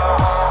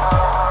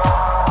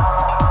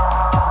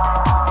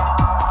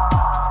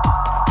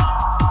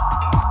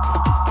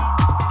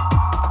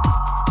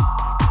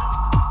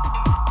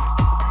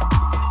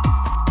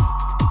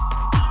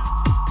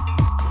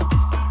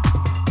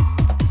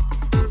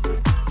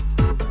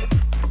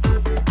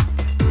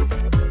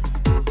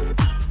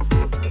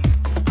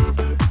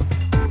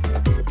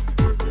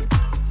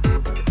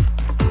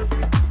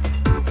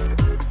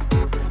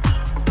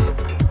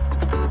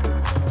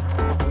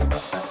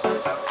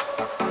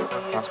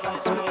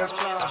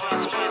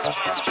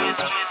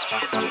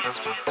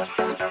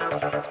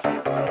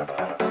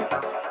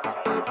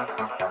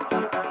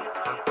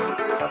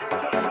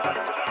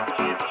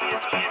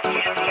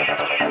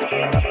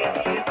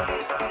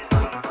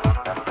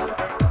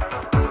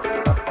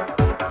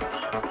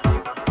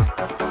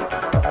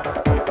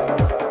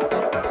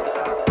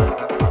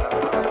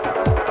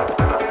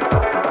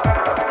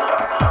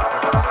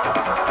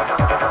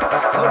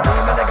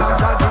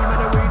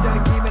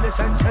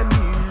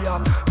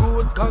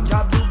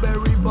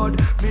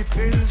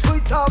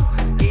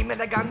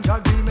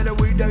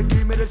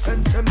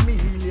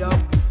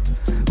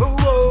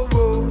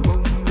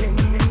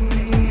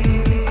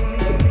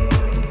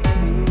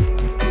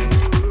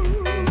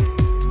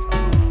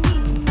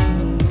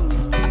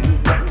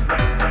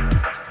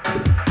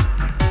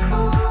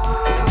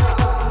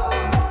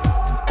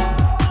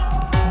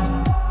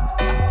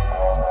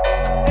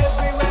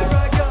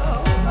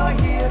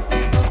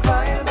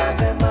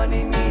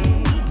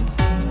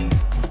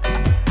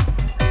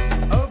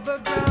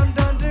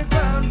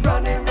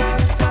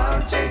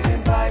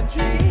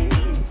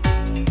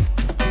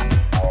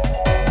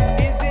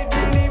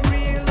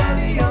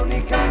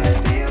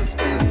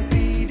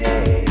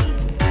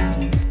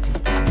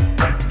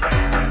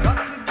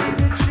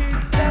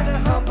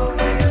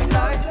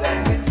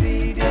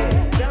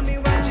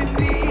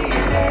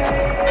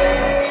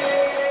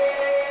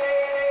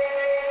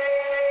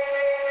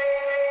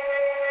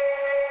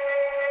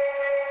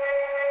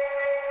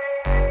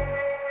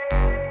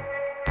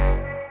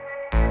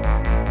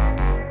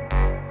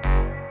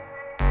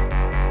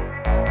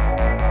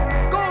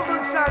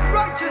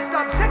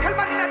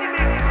 Sekkleman in the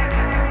mix.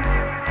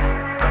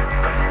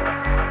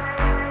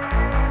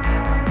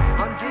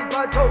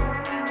 Antipato,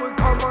 we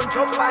come on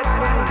top bad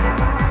things.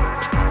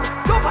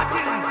 Top bad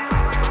things.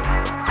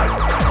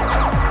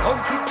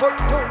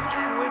 Antipato,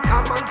 we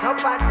come on top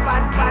bad.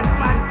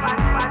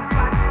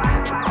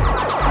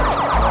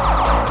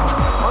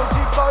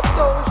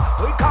 Antipato,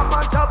 we come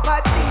on top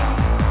bad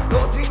things.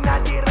 Those in the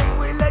ring,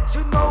 we let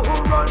you know who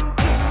run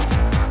things.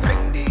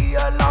 Ring the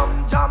alarm,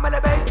 jam and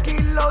the bass,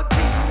 kill out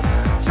things.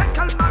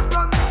 Sekkleman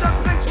run the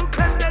place, who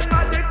claim them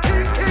are the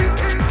king.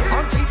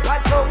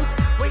 Antipatos,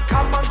 we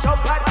come on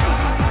top of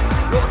things.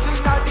 Those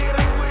in the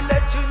ring, we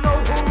let you know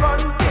who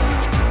run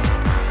things.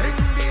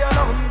 Ring the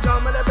alarm,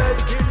 jam and the bass,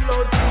 kill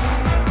out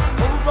things.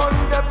 Who run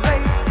the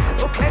place,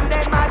 who claim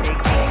them are the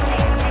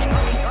kings.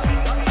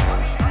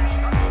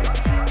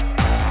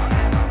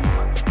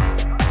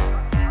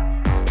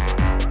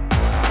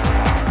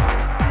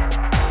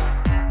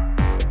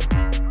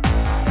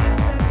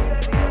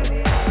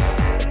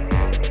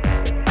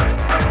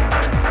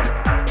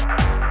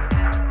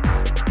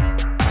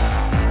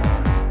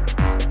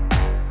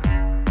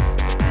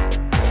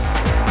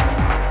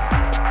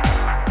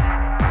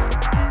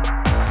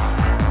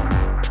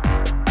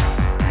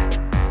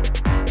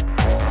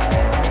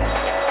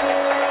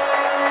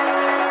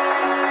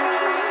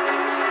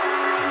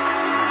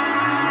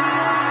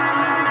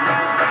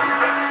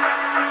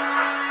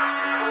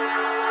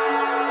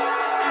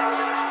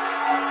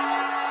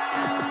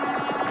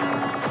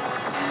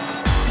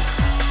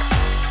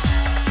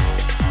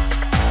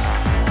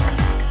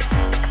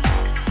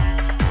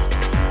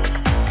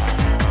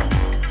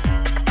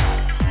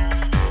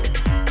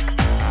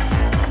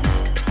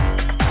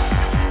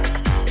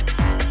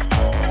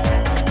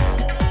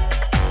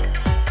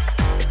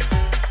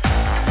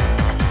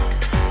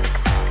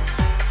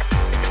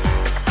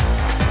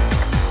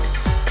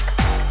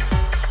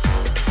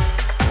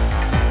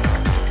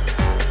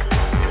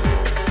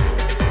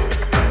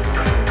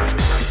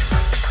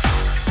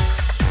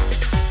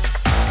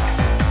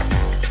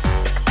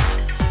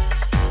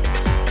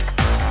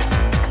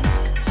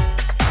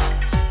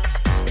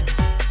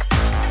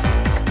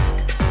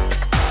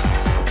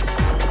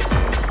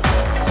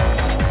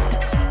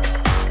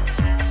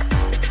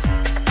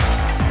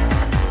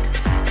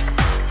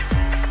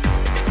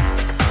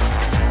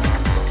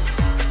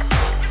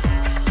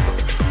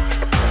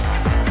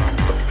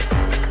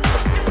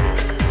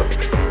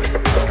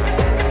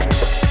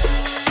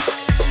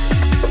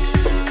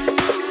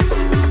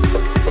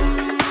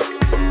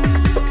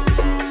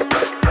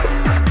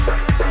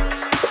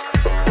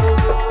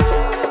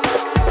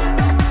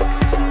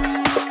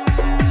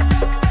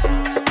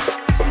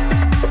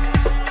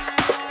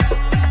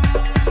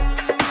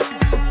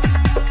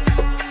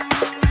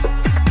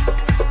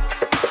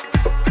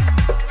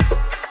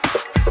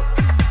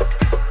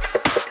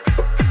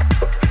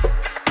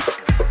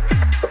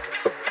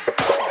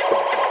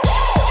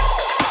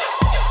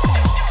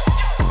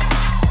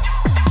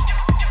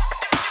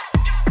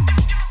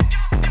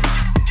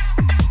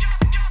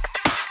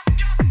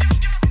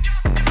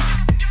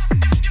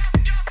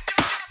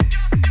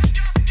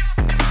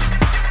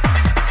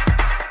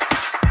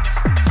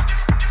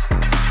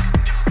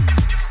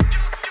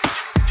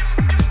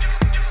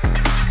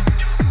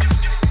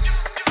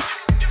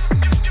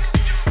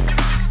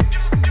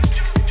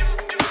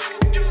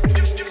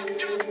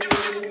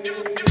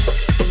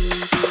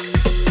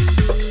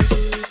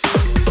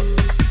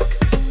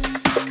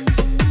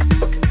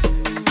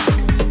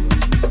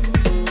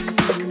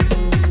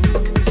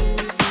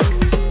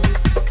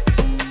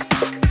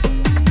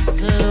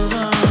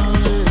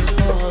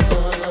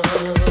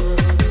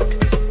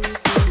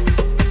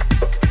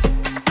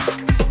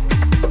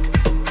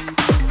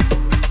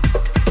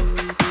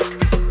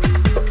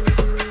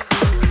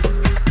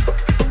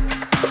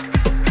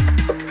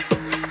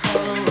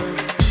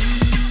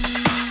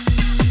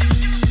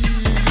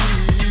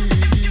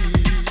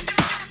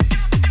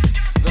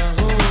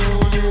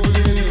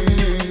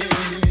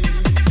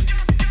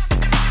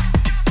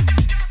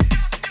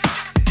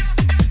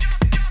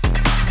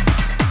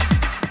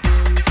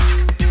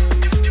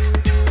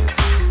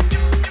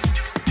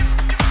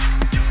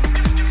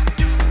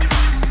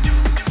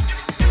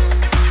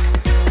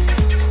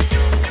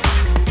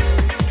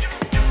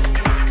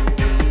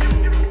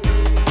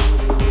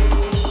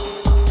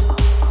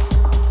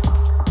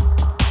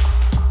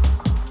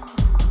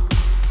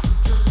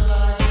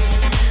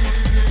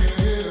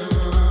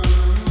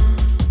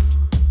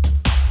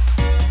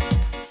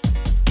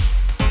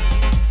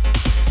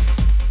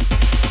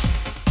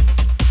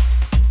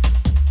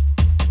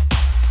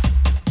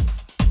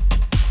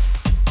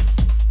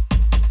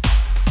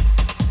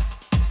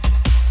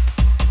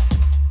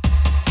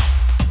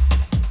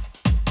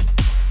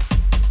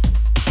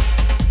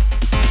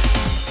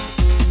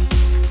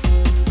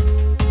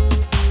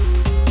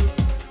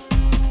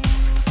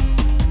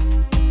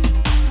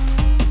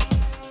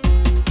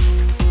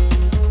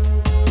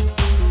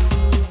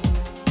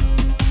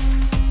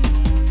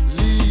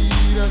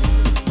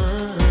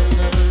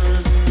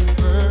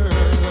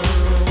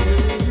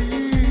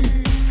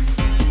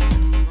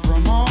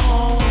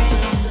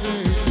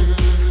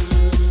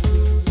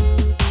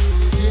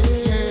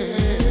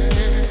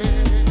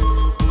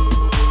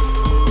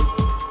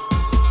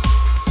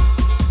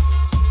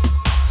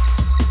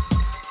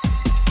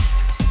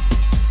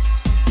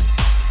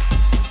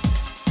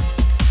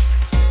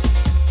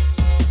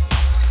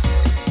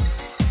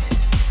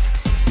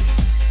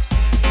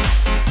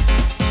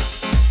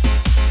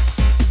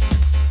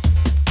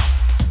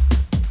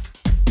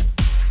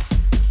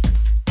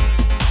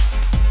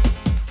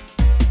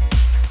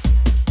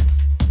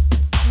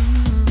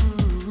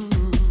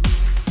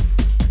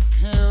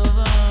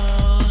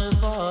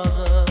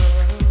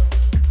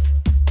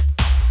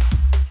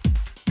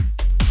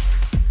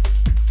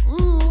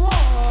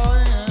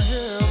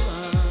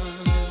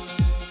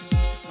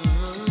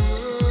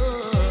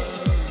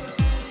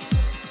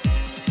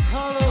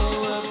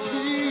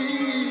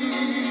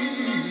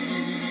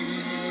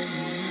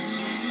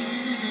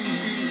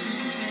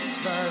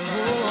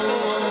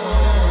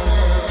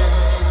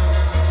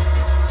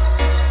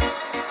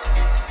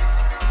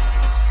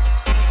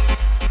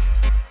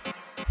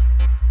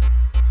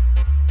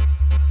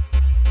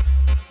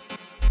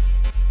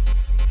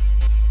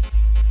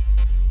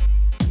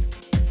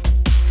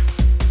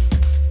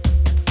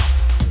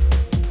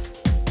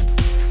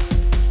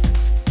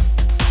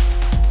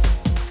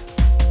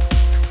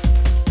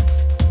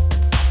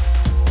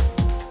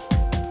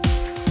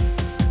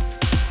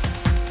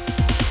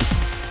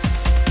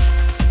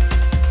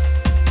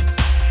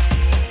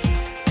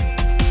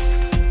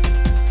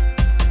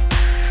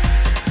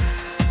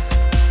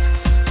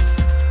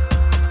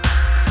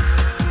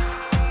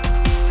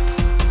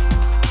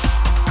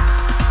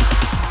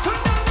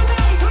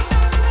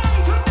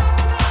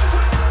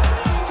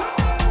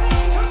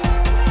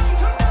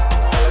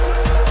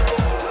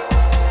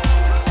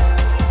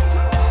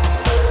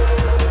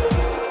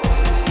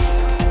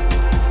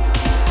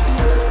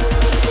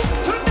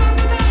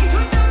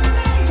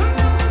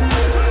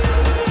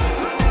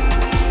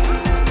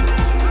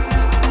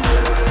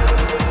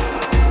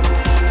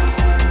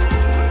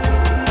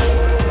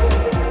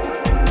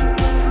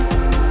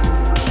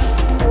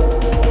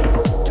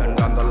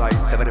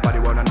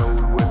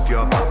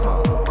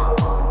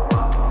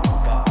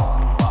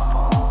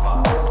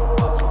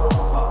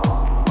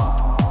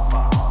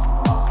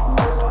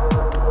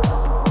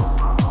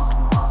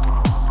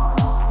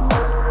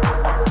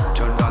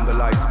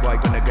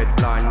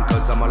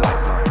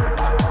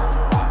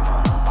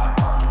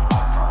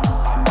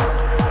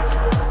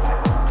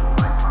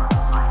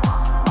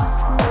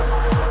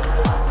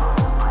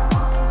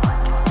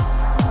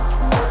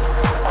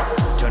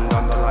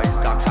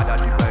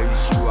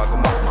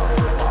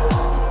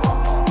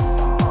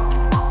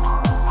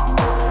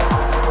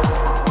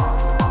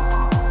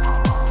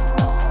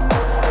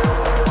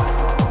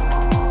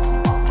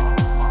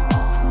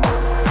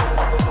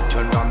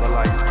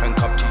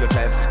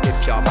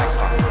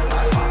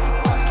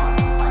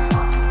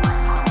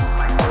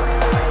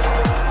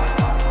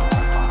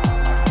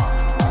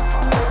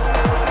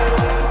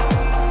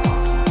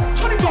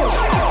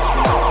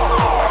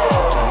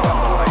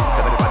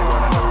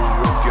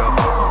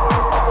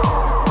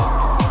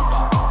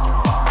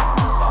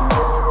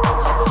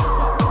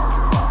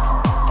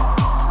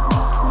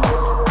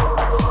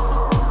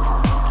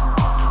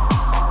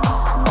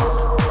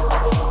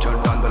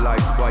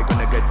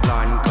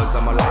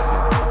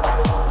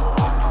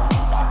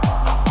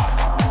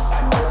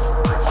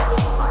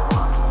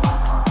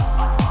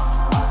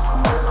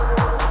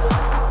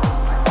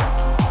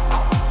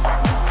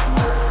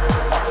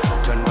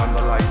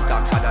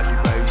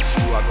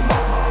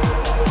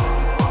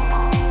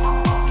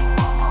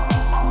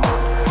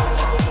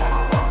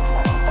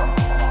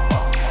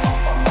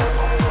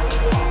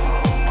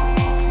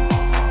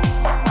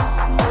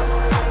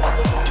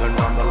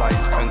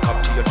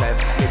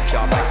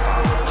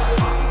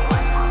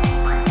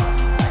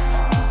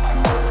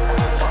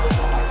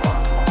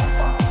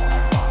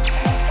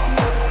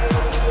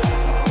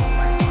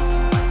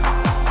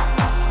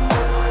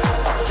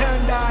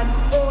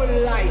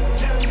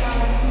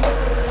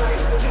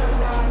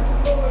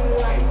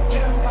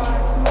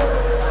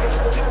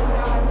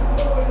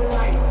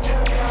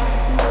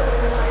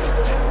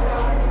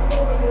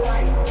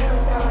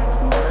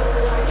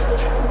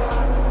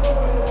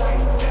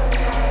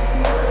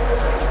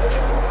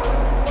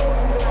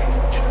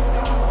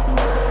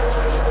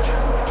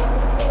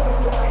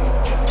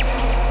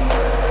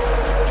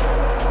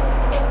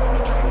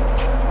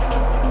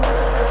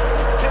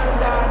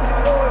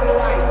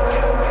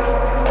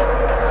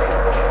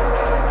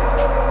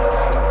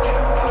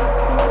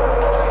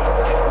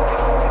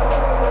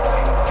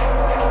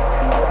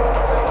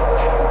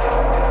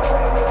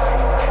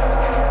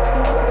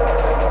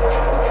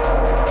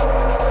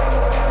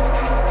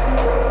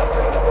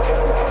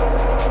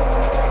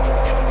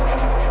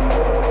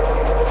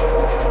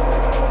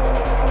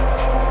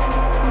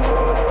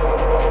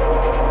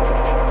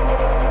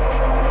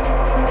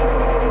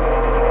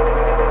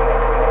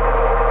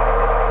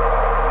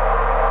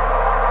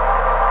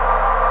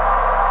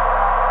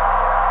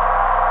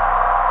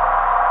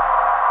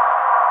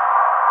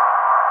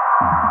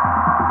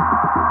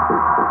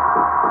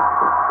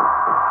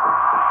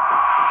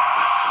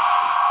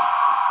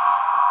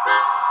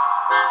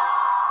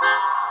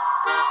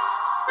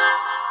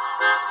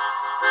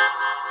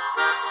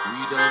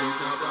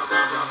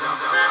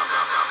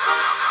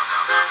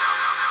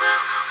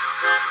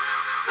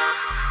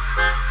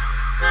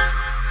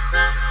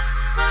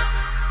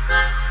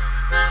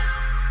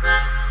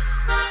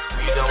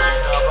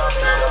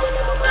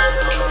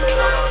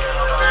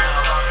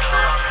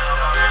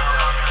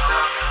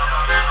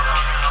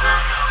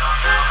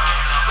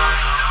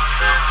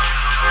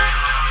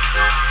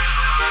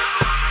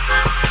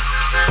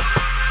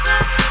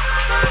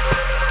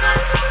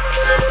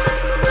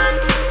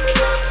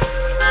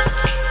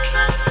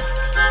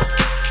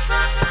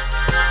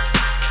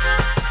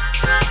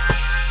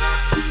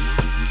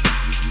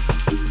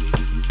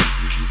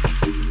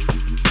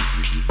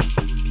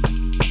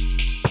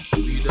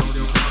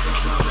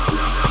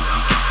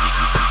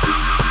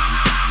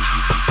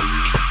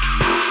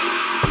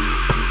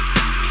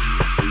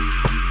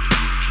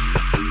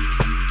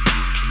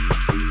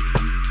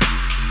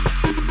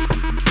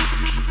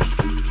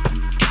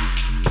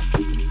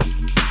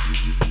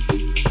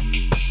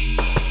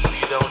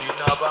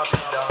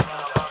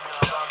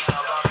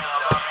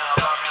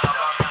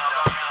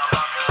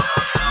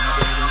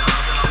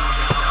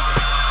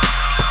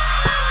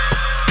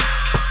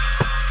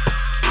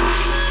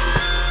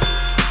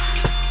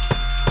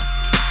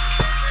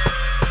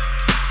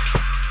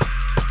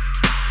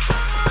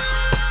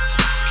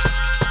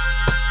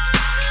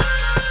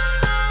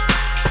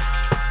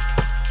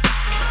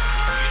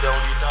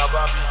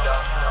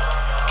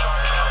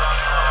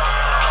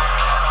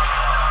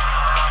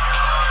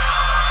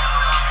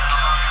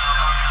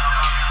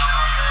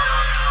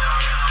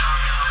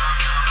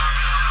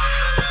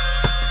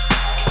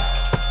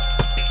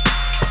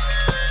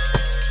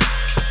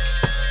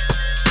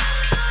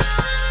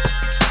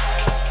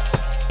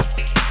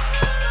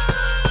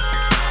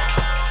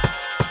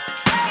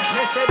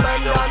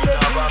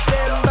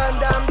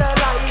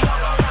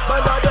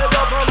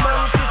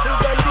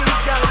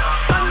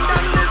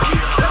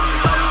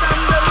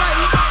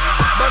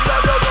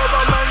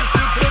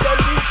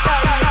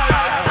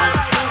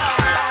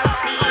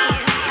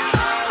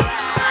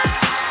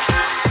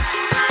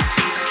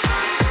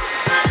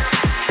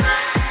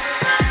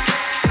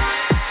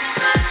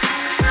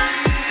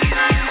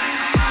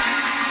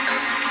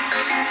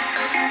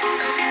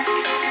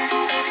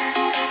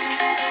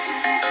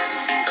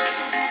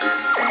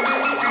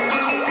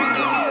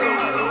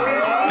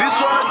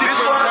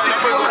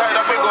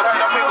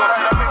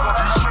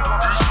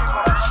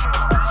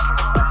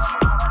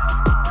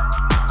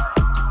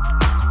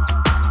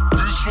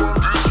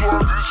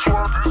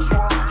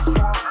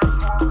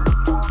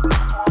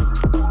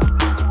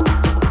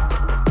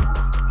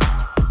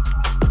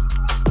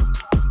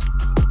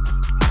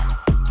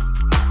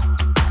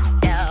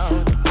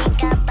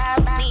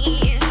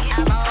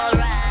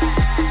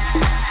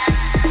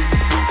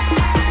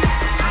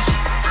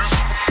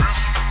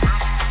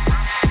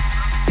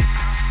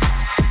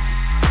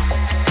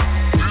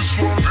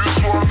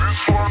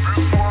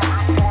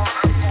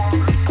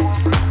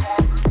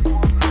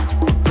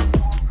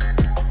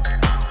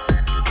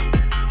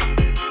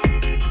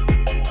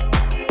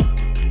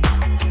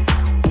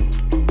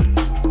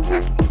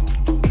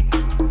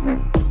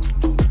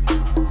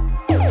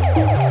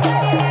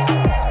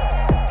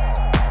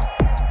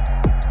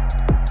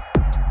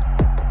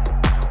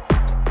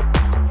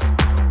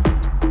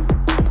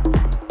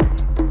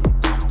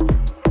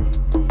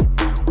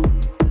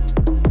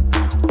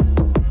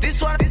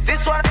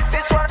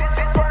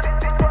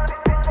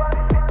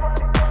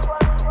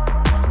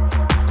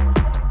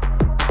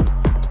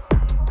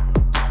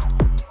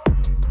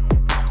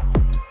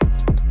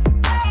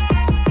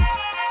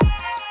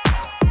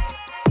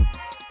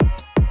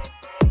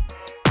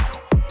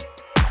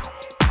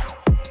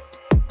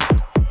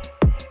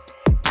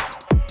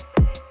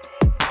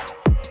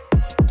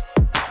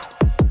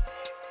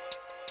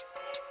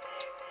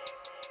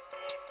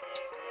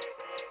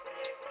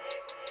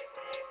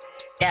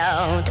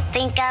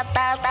 think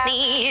about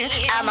me,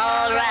 I'm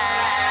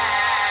alright.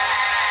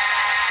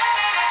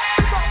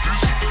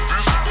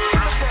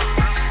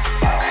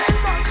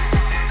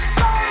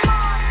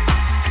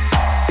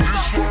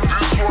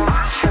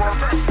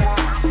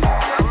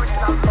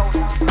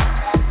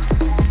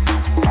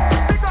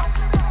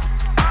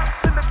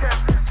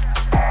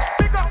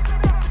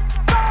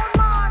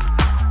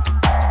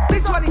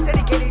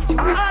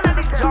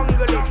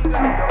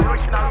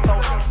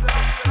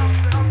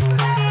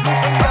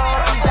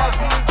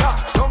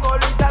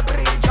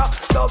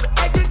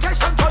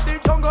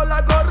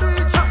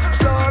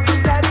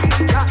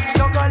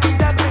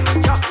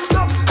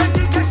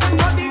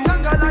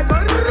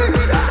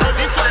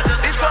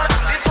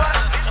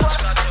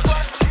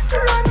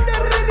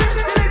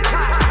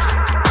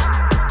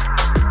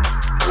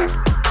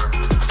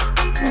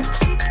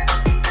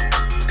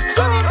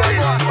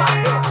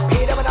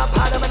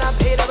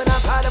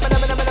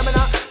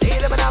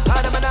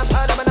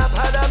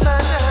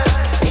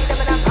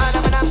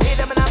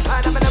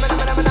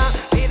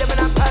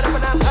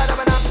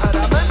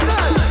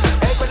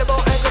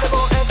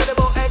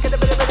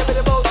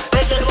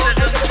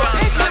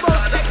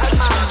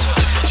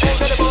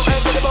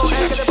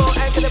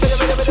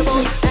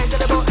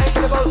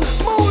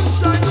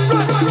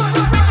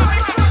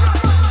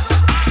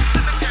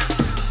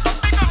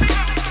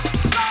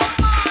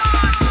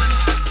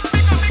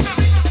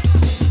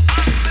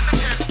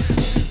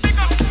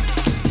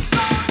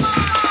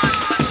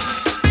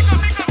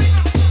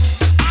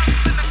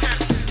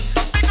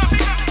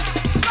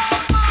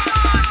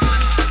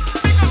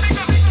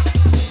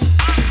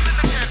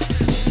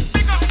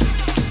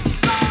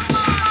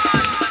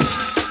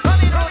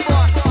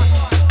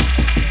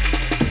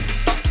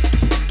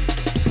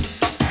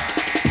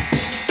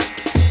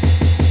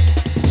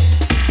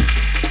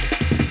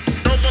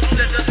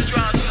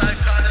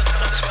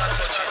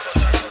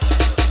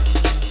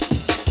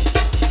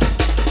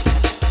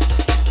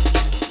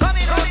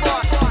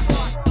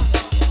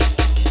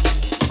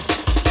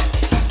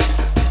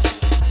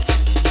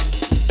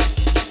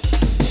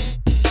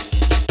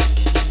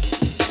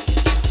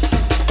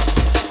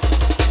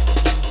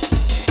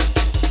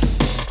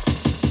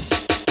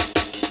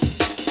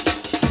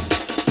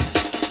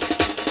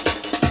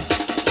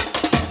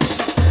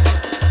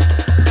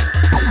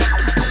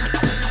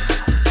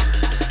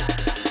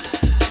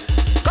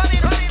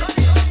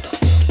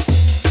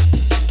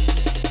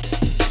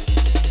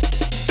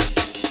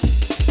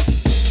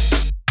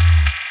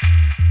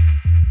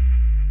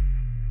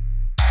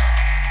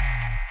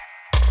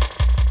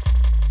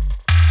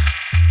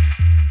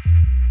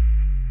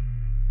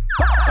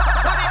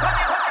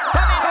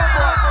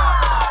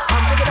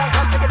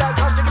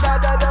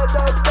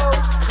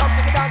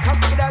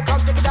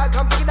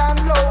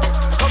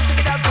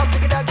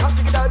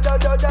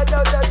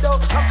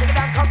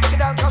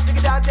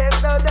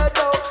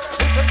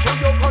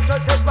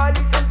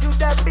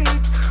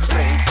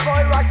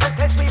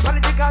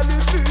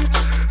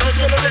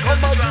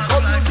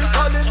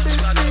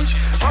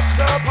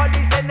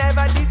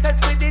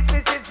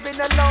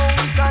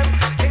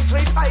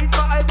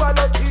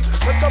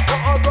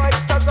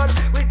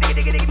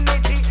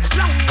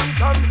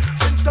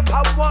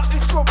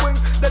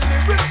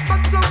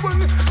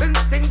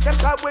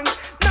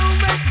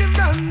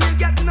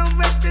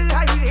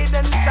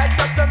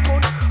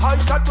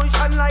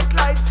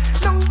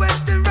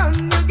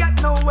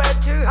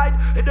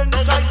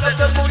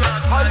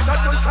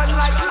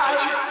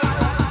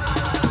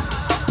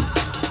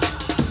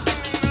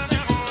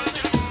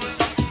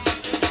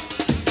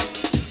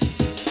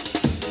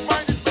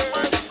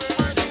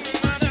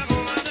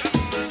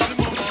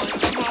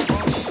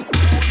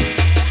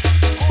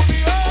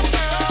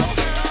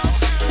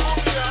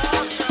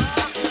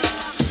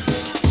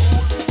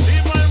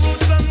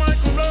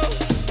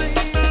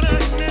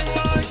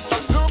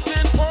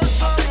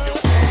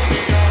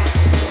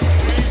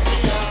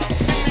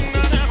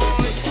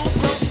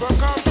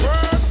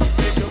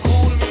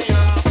 Cool me,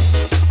 yeah.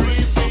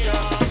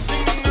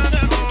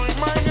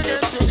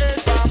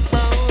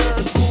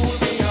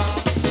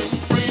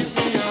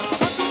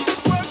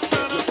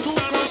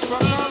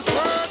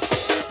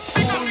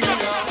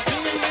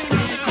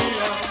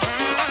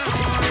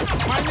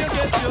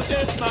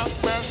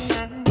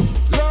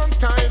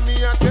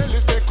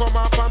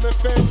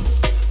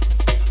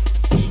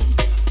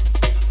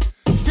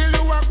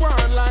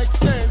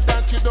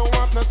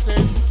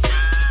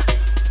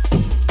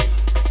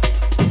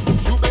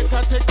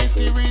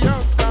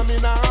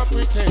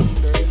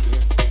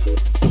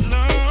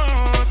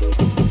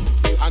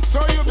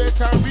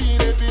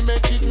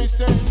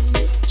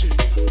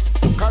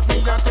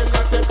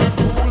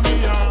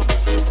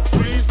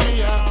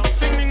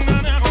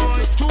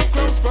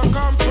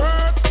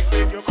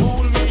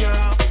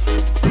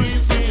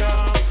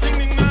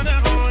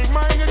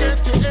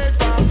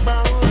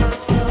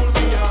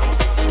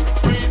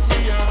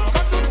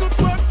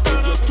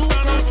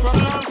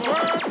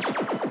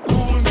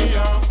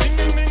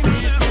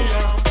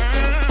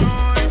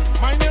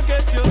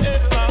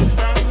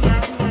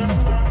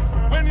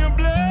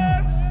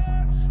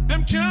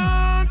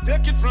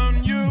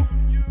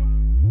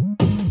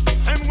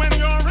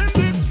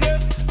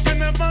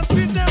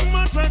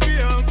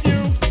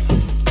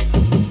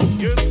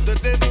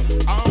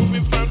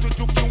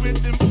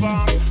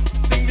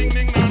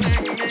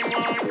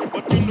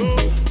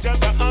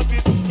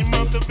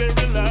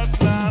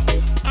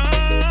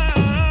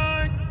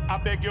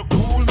 beg you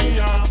cool me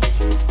off,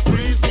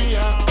 freeze me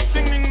off.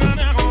 Singing on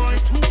a high,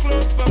 too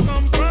close for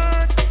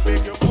comfort.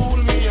 Beg you cool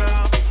me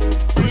off,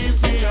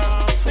 freeze me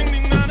off.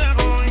 Singing on a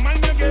high, man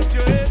you get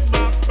your head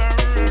back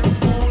burn.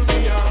 Cool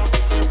me off,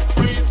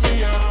 freeze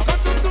me off.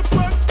 Cut up the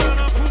front, stand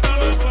up, put on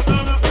the foot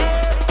on the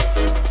head.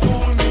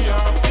 Cool me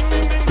off,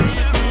 singing,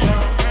 freeze me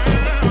off.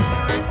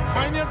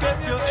 Man you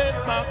get your head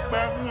back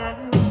burn.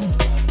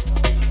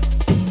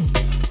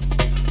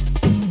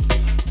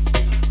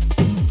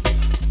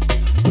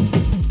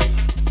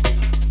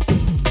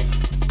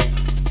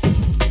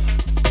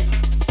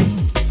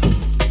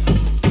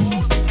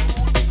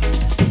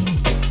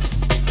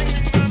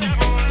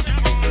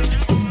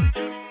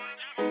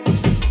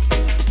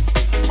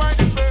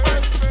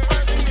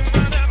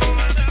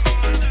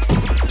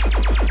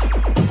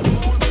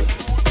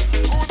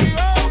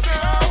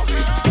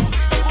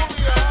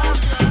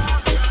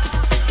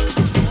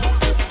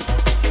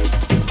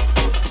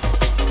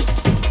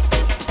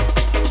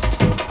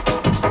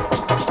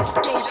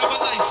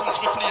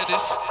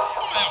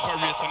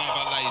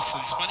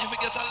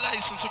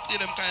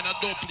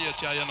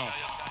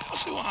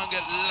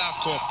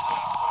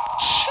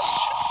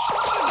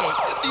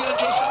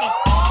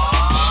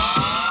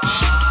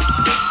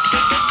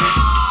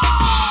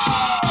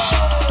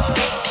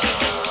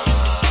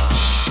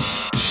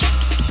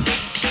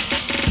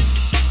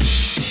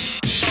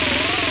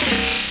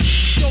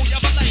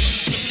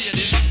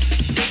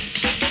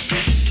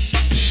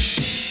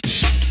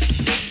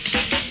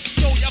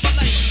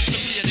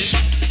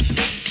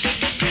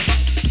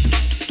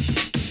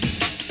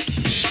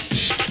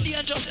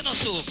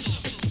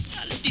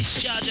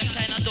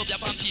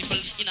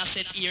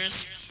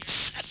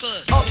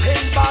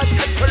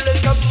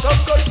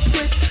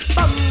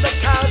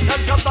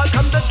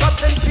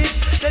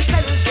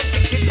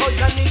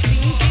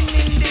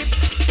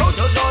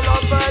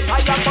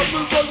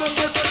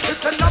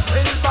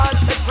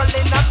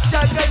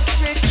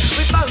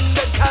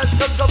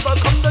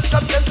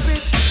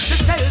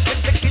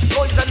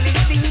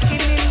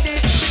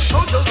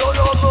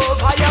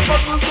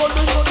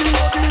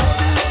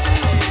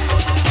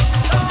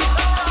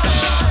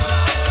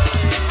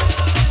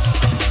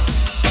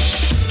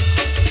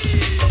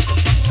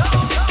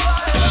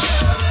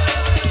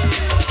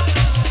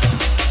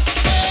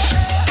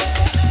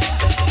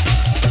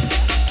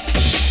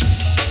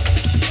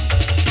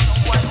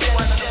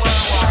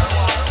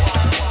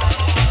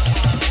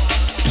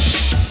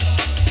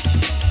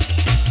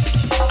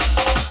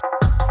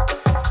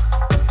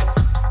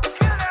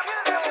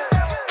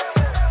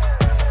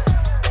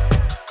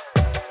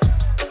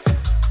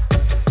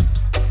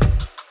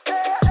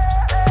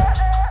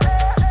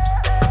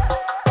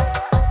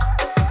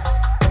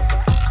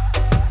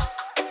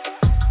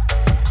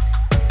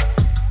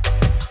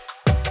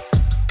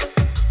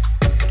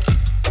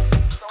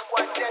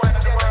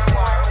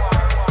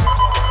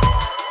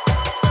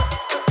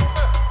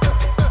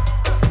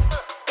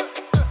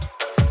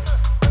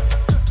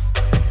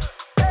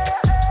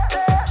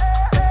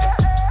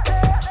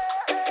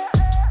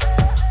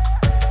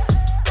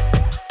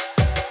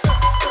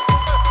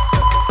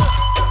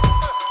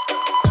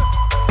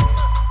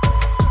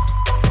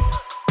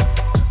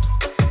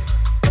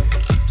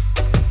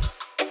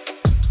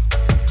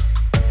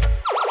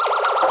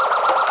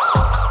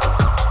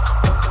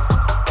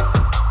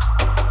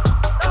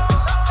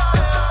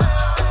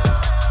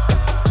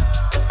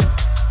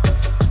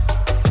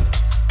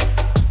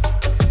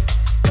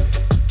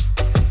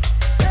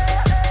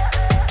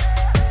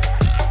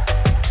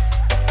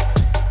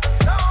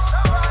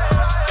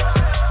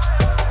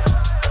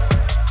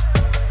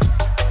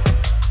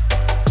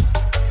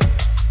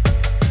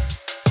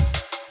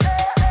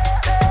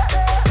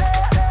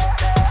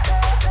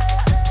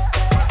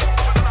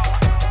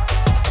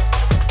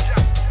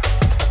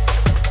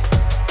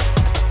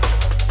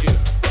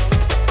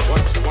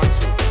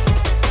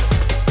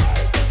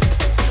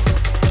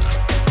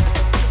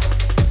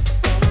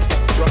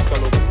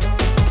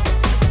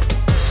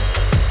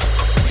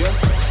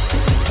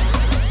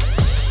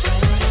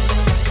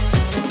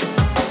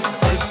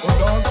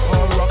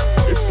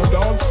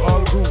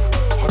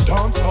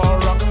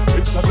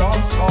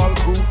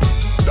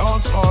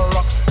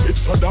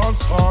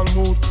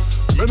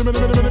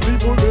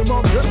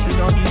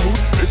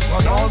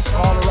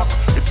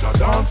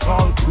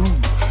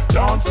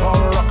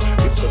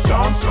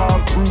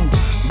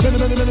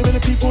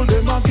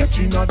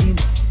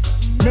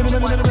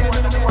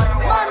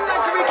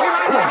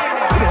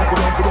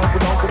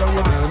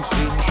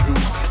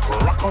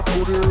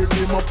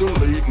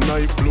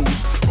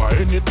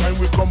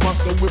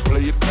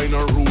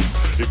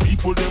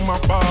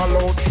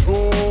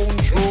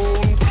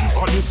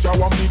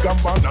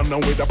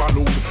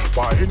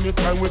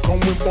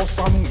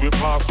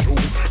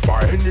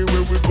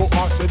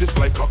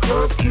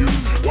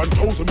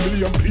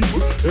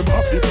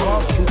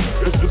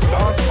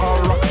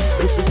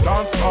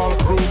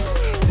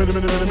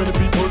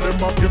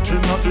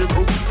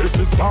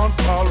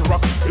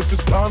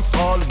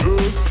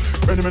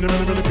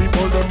 Many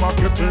people them are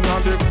getting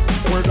on it.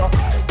 Where the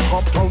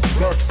uptown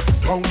splash,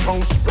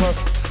 downtown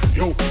splash.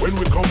 Yo, when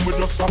we come with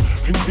just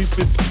increase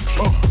it,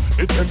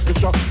 the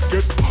temperature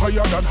get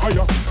higher than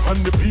higher, and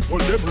the people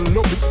them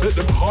love it, say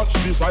them hearts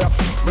desire.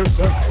 Me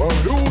say,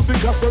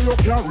 music, I say you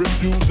can't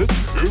refuse it.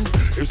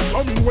 Yeah. It's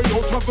coming way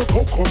out of the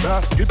cocoa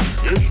basket.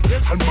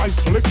 Yeah. And my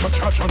selector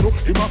charge, I know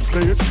him a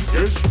play it.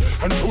 Yes.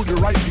 And to the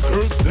right, the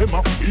girls them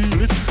a feel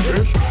it.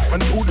 Yes.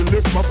 And to the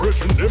left, my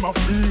brethren them a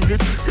feel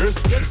it. Yes.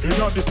 In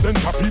the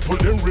center, people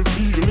them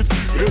reveal it.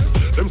 Yes.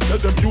 Them say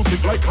them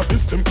music like a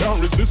this, them can't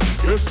resist.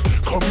 Yes.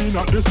 Come in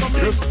at this.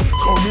 Yes.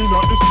 Come in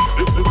at this.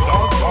 This is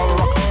dancehall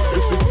rock.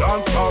 This is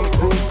dancehall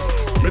groove.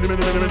 Many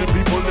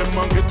people, them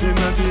man get in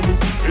and in.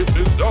 This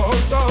is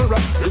dancehall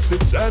rock. This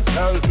is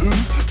dancehall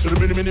groove. So the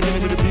many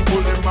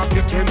people, them man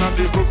get in and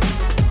in.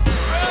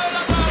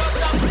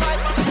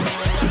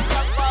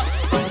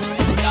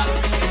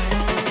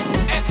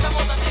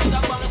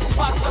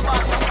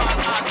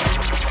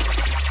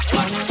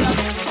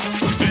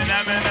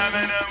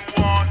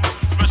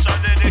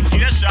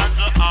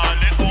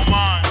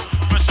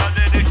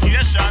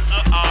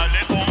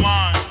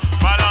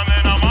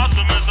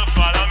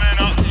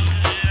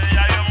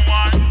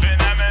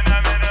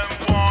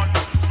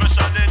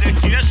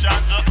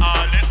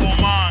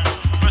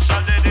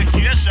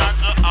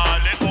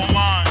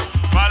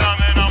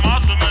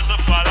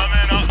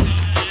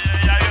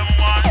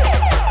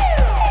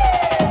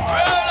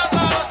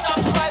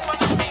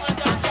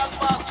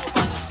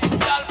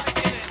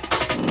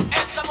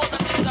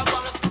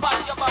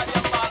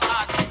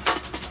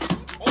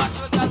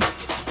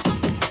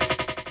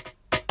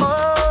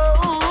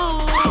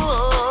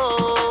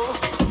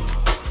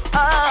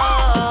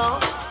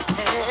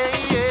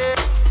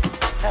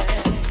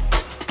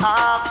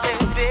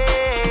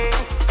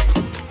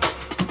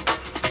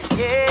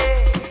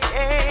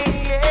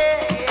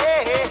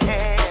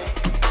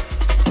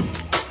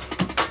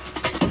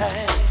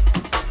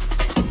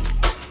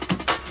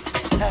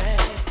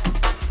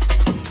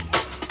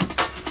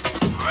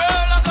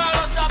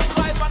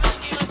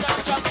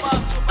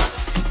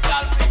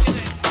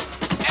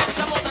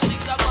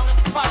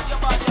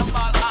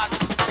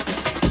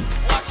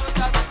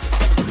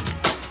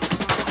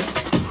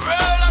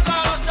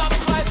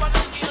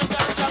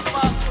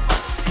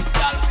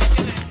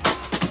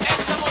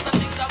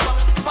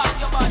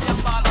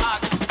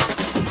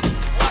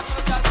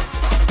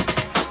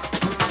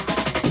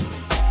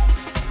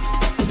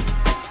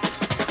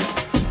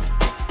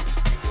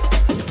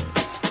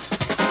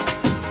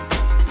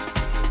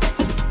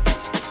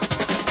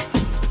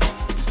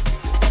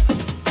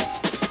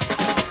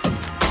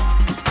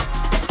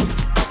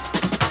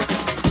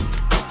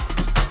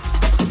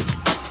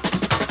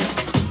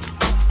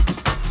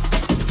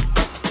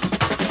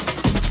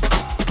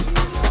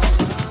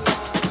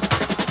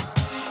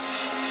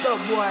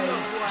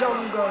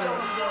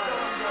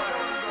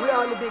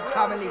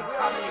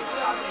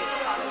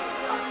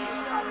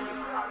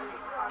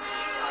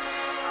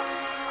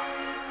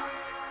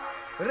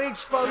 Reach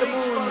for the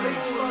moon.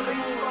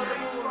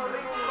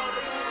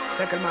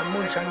 Sekkleman,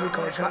 Moonshine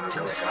Records,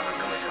 Baptiste.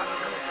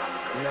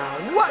 Now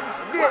what's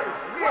this?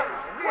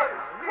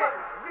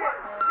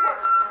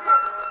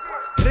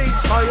 Reach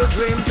for your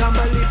dreams and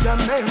believe the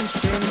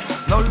mainstream.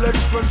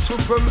 Knowledge from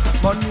supreme,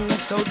 money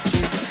is so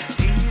cheap.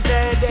 Seize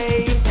the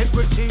day,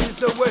 integrity is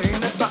the way.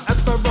 Never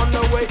ever run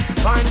away,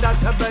 find out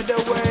a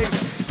better way.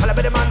 Follow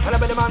by the man, follow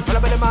by the man,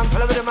 follow by the man,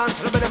 follow by the man,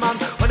 follow by the man.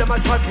 When them a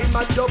try to be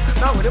my job,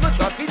 now when them a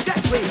try to be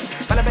that way.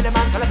 Follow by the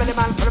man, follow by the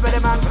man, follow by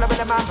the man, follow by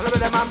the man, follow by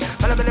the man,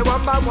 follow by the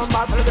one by one,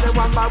 follow by the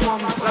one by one,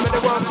 follow by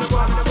the one.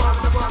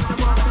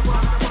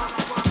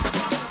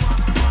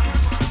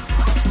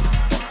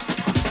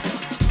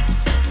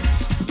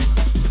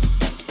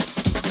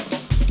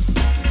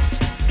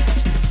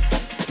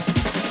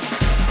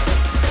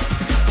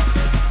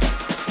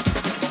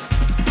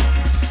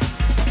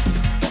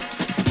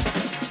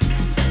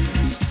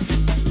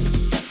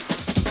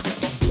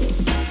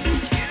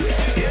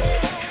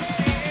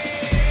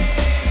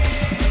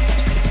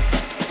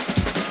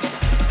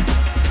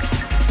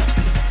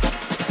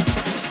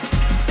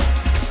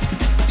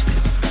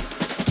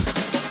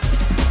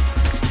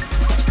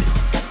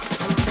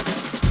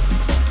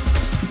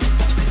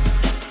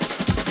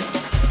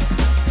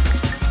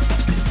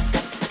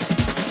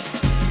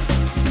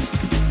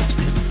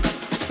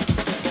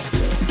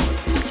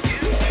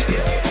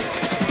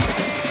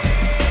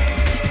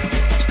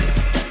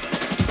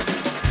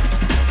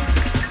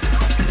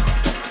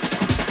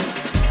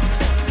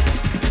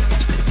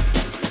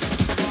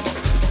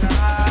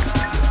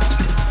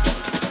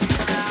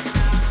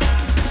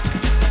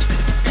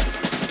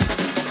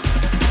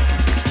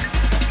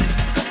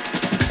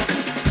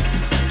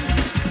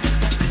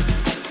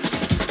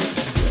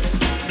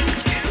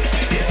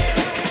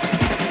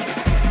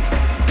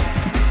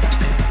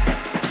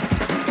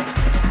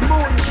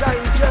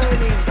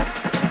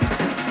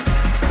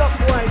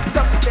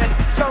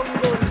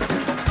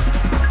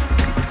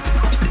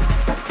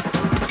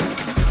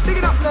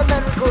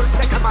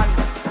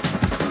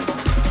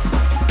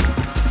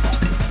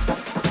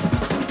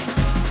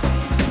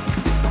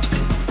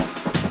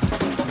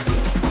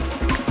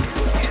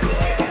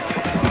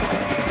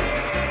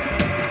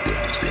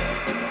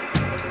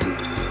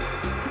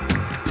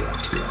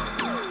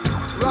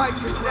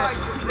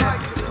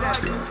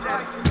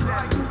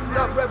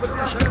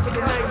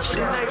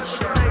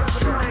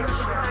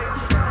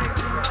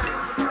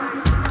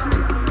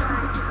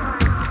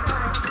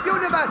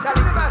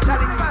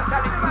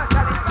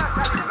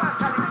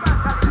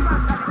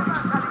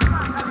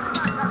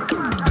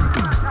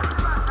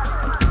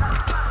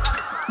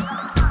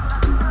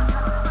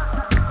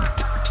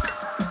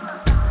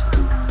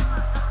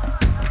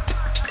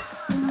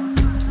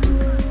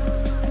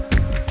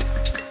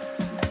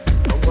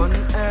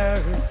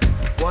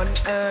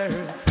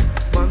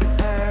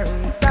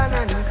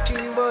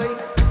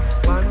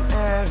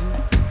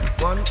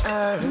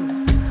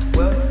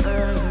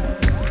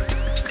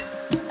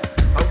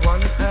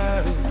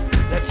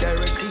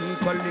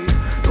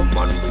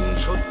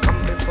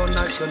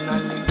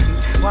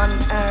 One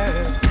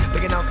earth,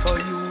 big enough for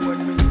you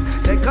and me.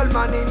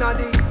 Sekkleman in a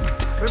day,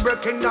 we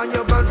breaking down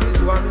your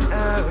boundaries. One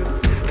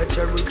earth, let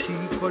charity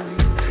equally.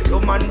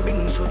 Human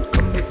beings should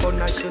come before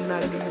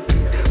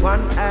nationalities.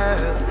 One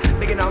earth,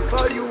 big enough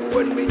for you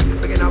and me,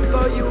 big enough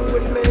for you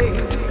and me.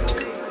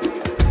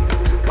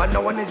 But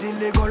no one is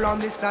illegal on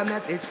this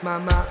planet, it's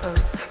Mama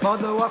Earth,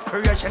 mother of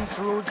creation,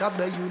 fruit of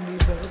the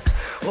universe.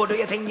 Who do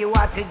you think you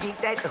are to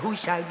dictate who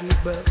shall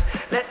give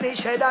birth? Let me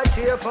shed a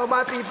tear for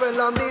my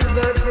people on this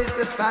verse,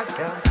 Mr.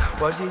 Factor.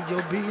 What did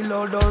you build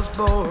all those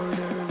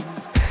borders?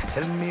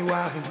 Tell me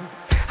why.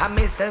 I'm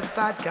Mr.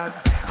 Fat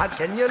Cat. How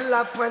can you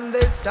laugh when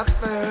they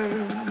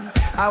suffer?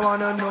 I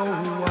wanna know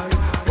why.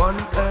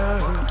 One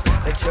earth,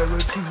 a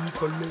charity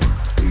equally.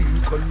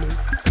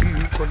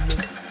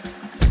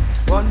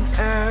 One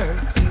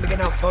earth, big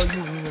enough for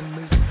you and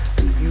me,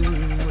 you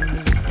and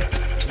me,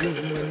 you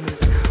and me.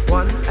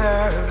 One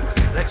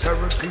earth, let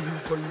charity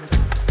equally.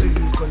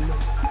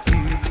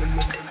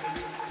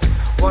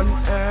 One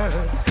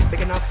earth,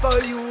 big enough for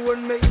you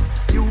and me,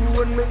 you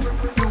and me,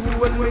 you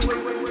and me.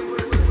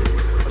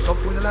 Stop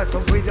with the last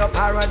of with your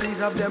parodies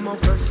of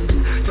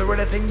democracies. Do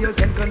anything you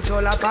can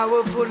control our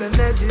powerful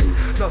energies.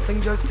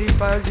 Nothing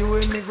justifies you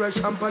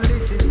immigration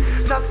policy.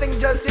 Nothing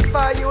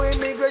justifies you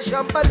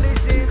immigration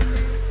policy.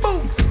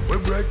 Boom! We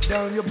break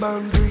down your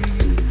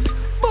boundaries.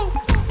 Boom!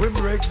 We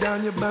break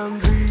down your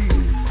boundaries.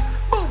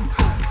 Boom!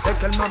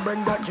 Sekkleman,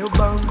 bring back your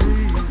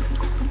boundaries.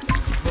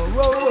 Whoa,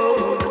 whoa,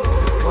 whoa.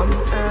 One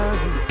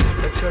earth,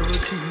 the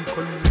charity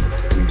equally.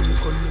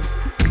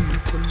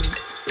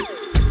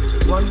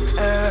 One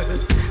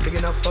earth, big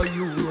enough for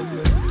you and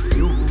me,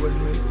 you and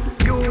me,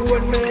 you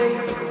and me.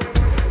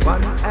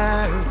 One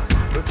earth,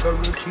 the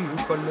charity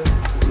equally.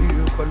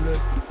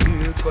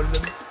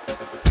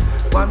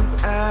 One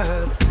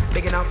earth,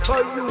 big enough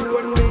for you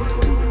and me.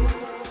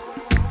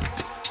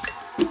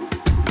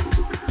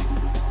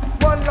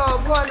 One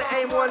love, one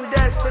aim, one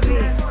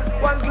destiny.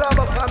 One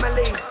global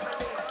family.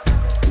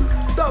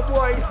 The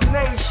boys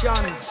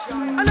nation.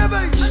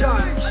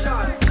 Elevation.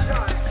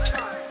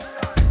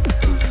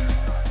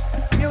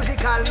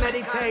 Musical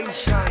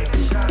meditation.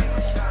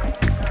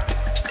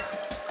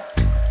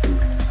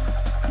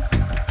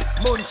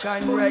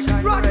 Moonshine Reg.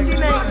 Rock the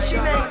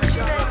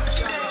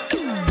nation.